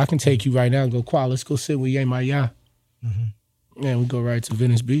 Yeah, so I can take you right now and go, Kwa, let's go sit with Yemaya. And we go right to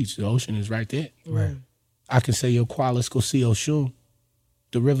Venice Beach. The ocean is right there. I can say, yo, Kwa, let's go see Oshun.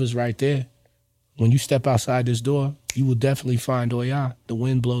 The river's right there. When you step outside this door, you will definitely find Oya. The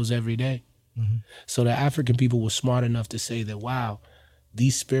wind blows every day. So the African people were smart enough to say that, wow,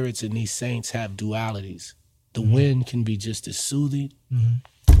 these spirits and these saints have dualities. The wind can be just as soothing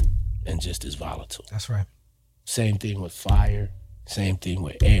and just as volatile. That's right. Same thing with fire, same thing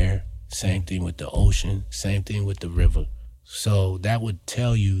with air, same thing with the ocean, same thing with the river. So that would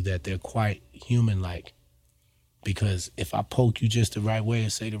tell you that they're quite human-like. Because if I poke you just the right way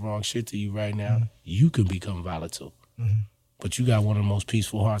and say the wrong shit to you right now, you can become volatile. But you got one of the most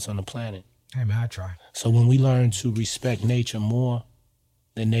peaceful hearts on the planet. Hey, man, I try. So when we learn to respect nature more,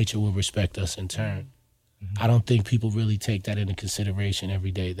 then nature will respect us in turn. I don't think people really take that into consideration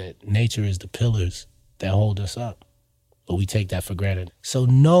every day, that nature is the pillars that hold us up. but we take that for granted. So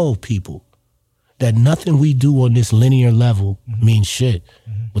know, people, that nothing we do on this linear level means shit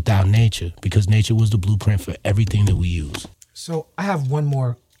without nature, because nature was the blueprint for everything that we use. So I have one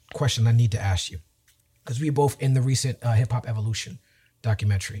more question I need to ask you, because we were both in the recent Hip Hop Evolution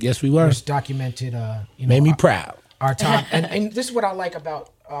documentary. Yes, we were. Which documented, made me proud. Our time, and this is what I like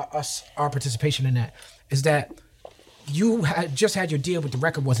about us, our participation in that, is that you had just had your deal, but the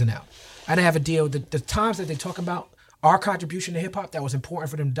record wasn't out. I didn't have a deal. The times that they talk about our contribution to hip hop that was important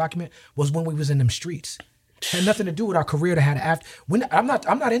for them to document was when we was in them streets. It had nothing to do with our career that had after. I'm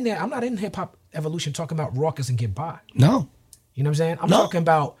not in there. I'm not in Hip Hop Evolution talking about raucous and get by. No. You know what I'm saying? I'm talking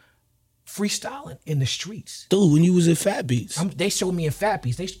about freestyling in the streets. Dude, when you was in Fat Beats. They showed me in Fat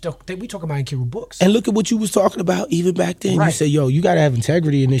Beats. We talking about in Kira Books. And look at what you was talking about even back then. Right. You say, yo, you got to have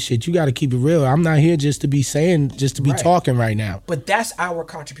integrity in this shit. You got to keep it real. I'm not here just to be talking right now. But that's our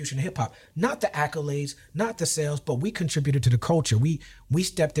contribution to hip hop. Not the accolades, not the sales, but we contributed to the culture. We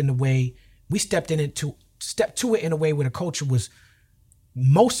stepped to it in a way where the culture was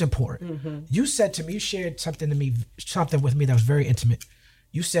most important. Mm-hmm. You said to me, you shared something with me that was very intimate.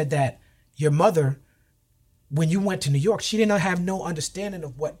 You said that your mother, when you went to New York, she didn't have no understanding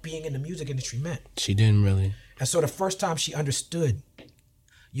of what being in the music industry meant. She didn't really. And so the first time she understood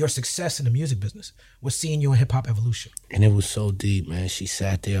your success in the music business was seeing you in Hip Hop Evolution. And it was so deep, man. She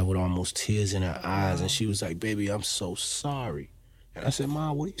sat there with almost tears in her eyes, and she was like, baby, I'm so sorry. And I said,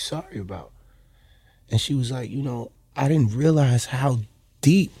 Mom, what are you sorry about? And she was like, I didn't realize how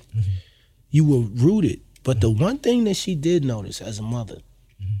deep you were rooted. But the one thing that she did notice as a mother,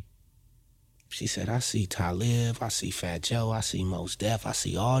 she said, I see Talib, I see Fat Joe, I see Mos Def, I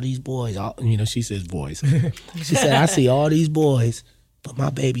see all these boys. She says boys. She said, I see all these boys, but my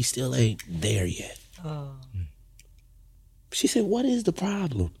baby still ain't there yet. Oh. She said, what is the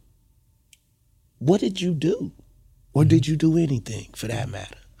problem? What did you do? Or did you do anything for that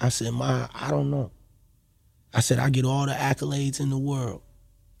matter? I said, Ma, I don't know. I said, I get all the accolades in the world,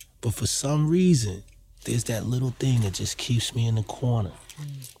 but for some reason, there's that little thing that just keeps me in the corner.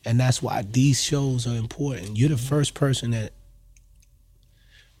 And that's why these shows are important. You're the first person that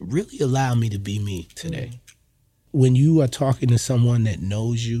really allowed me to be me today. When you are talking to someone that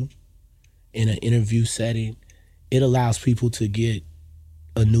knows you in an interview setting, it allows people to get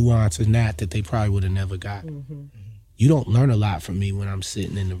a nuance in that they probably would have never got. Mm-hmm. You don't learn a lot from me when I'm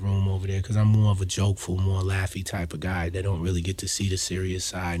sitting in the room over there, because I'm more of a jokeful, more laughy type of guy that don't really get to see the serious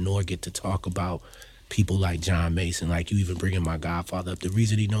side, nor get to talk about people like John Mason, like you even bringing my godfather up. The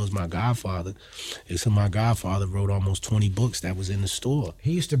reason he knows my godfather is because my godfather wrote almost 20 books that was in the store.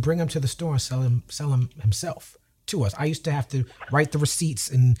 He used to bring them to the store and sell them himself to us. I used to have to write the receipts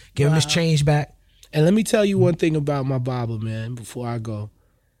and give him his change back. And let me tell you one thing about my Baba, man, before I go,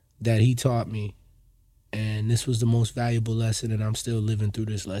 that he taught me. And this was the most valuable lesson, and I'm still living through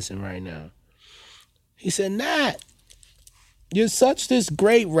this lesson right now. He said, Nat, you're such this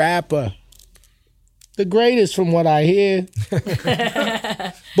great rapper. The greatest from what I hear.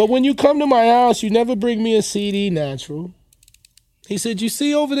 But when you come to my house, you never bring me a CD, natural. He said, you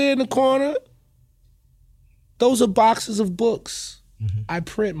see over there in the corner? Those are boxes of books. Mm-hmm. I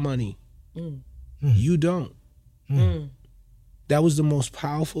print money. Mm-hmm. You don't. Mm-hmm. That was the most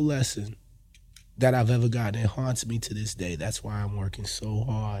powerful lesson that I've ever gotten. It haunts me to this day. That's why I'm working so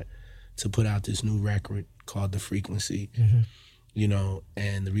hard to put out this new record called The Frequency. Mm-hmm.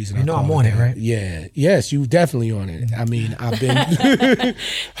 And the reason I'm on it, right? Yeah, yes, you definitely on it. I mean, I've been,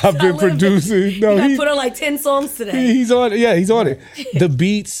 I've been producing. No, he put on like 10 songs today. He's on it. Yeah, he's on it. The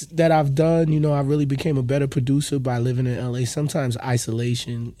beats that I've done, I really became a better producer by living in LA. Sometimes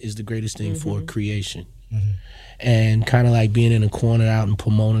isolation is the greatest thing for creation, and kind of like being in a corner out in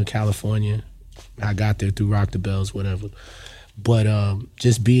Pomona, California. I got there through Rock the Bells, whatever. But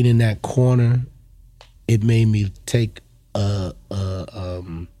just being in that corner, it made me take a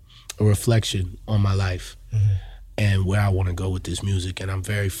reflection on my life and where I want to go with this music, and I'm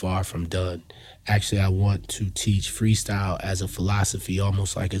very far from done. Actually, I want to teach freestyle as a philosophy,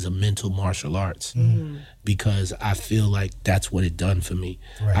 almost like as a mental martial arts, because I feel like that's what it done for me.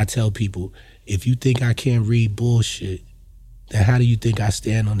 Right. I tell people, if you think I can't read bullshit, then how do you think I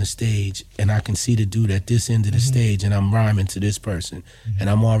stand on the stage and I can see the dude at this end of the stage and I'm rhyming to this person and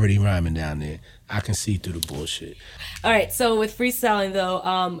I'm already rhyming down there? I can see through the bullshit. All right, so with freestyling though,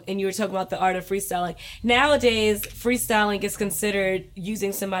 and you were talking about the art of freestyling. Nowadays, freestyling is considered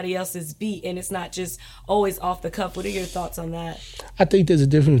using somebody else's beat, and it's not just always off the cuff. What are your thoughts on that? I think there's a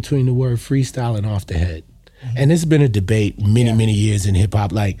difference between the word freestyle and off the head. And it's been a debate many years in hip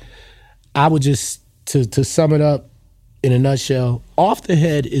hop. Like, I would just, to sum it up in a nutshell, off the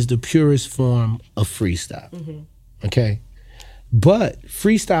head is the purest form of freestyle. Okay? But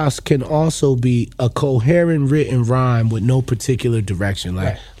freestyles can also be a coherent written rhyme with no particular direction.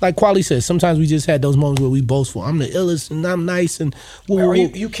 Like Kweli said, sometimes we just had those moments where we boastful. I'm the illest and I'm nice and Or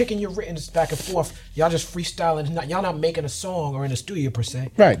you kicking your written back and forth. Y'all just freestyling. Y'all not making a song or in a studio per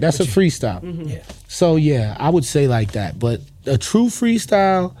se. Right, that's a freestyle. Yeah. So yeah, I would say like that. But a true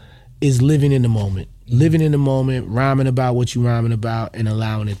freestyle is living in the moment. Living in the moment, rhyming about what you're rhyming about, and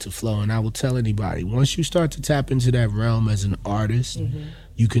allowing it to flow. And I will tell anybody, once you start to tap into that realm as an artist,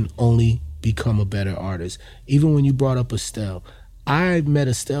 you can only become a better artist. Even when you brought up Estelle, I met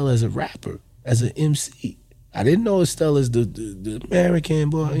Estelle as a rapper, as an MC. I didn't know Estelle as the American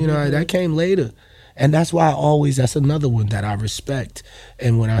boy, you know, that came later. And that's why that's another one that I respect.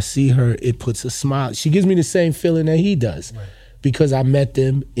 And when I see her, it puts a smile. She gives me the same feeling that he does. Right. Because I met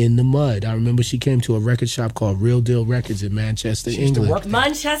them in the mud. I remember she came to a record shop called Real Deal Records in Manchester, England.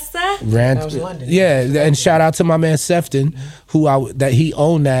 Manchester? That was London. Yeah, and shout out to my man Sefton, that he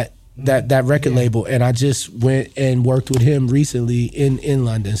owned that record label, and I just went and worked with him recently in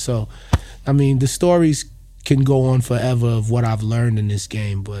London. So, I mean, the stories can go on forever of what I've learned in this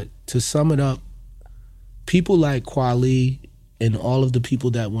game, but to sum it up, people like Kweli and all of the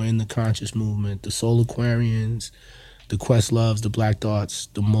people that were in the conscious movement, the Soul Aquarians, the Questloves, the Black Thoughts,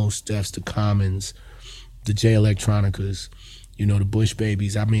 the Most Defs, the Commons, the J Electronicas, you know, the Bush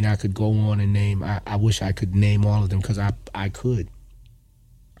Babies. I mean, I could go on and name. I wish I could name all of them because I could.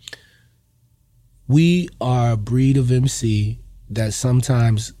 We are a breed of MC that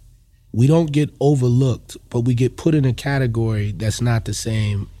sometimes we don't get overlooked, but we get put in a category that's not the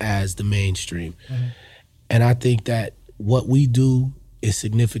same as the mainstream. And I think that what we do is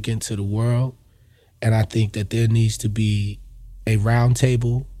significant to the world. And I think that there needs to be a round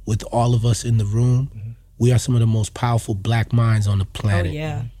table with all of us in the room. We are some of the most powerful black minds on the planet. Oh,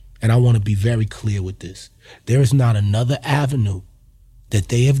 yeah. And I want to be very clear with this. There is not another avenue that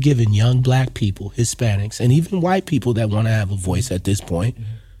they have given young black people, Hispanics, and even white people that want to have a voice at this point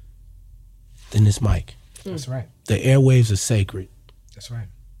than this mic. That's right. The airwaves are sacred. That's right.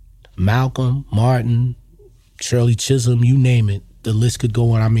 Malcolm, Martin, Shirley Chisholm, you name it. The list could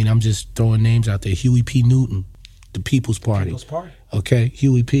go on. I mean, I'm just throwing names out there. Huey P. Newton, the People's Party. People's Party. Okay,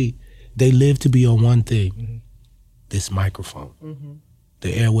 Huey P. They live to be on one thing, this microphone.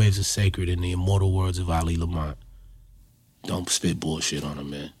 The airwaves are sacred in the immortal words of Ali Lamont. Don't spit bullshit on them,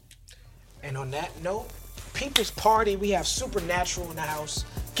 man. And on that note, People's Party, we have Supernatural in the house.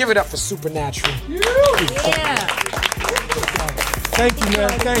 Give it up for Supernatural. Yeah. Thank you, man.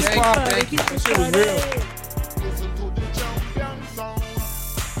 Thanks, Pop. Thank you for This shit was real.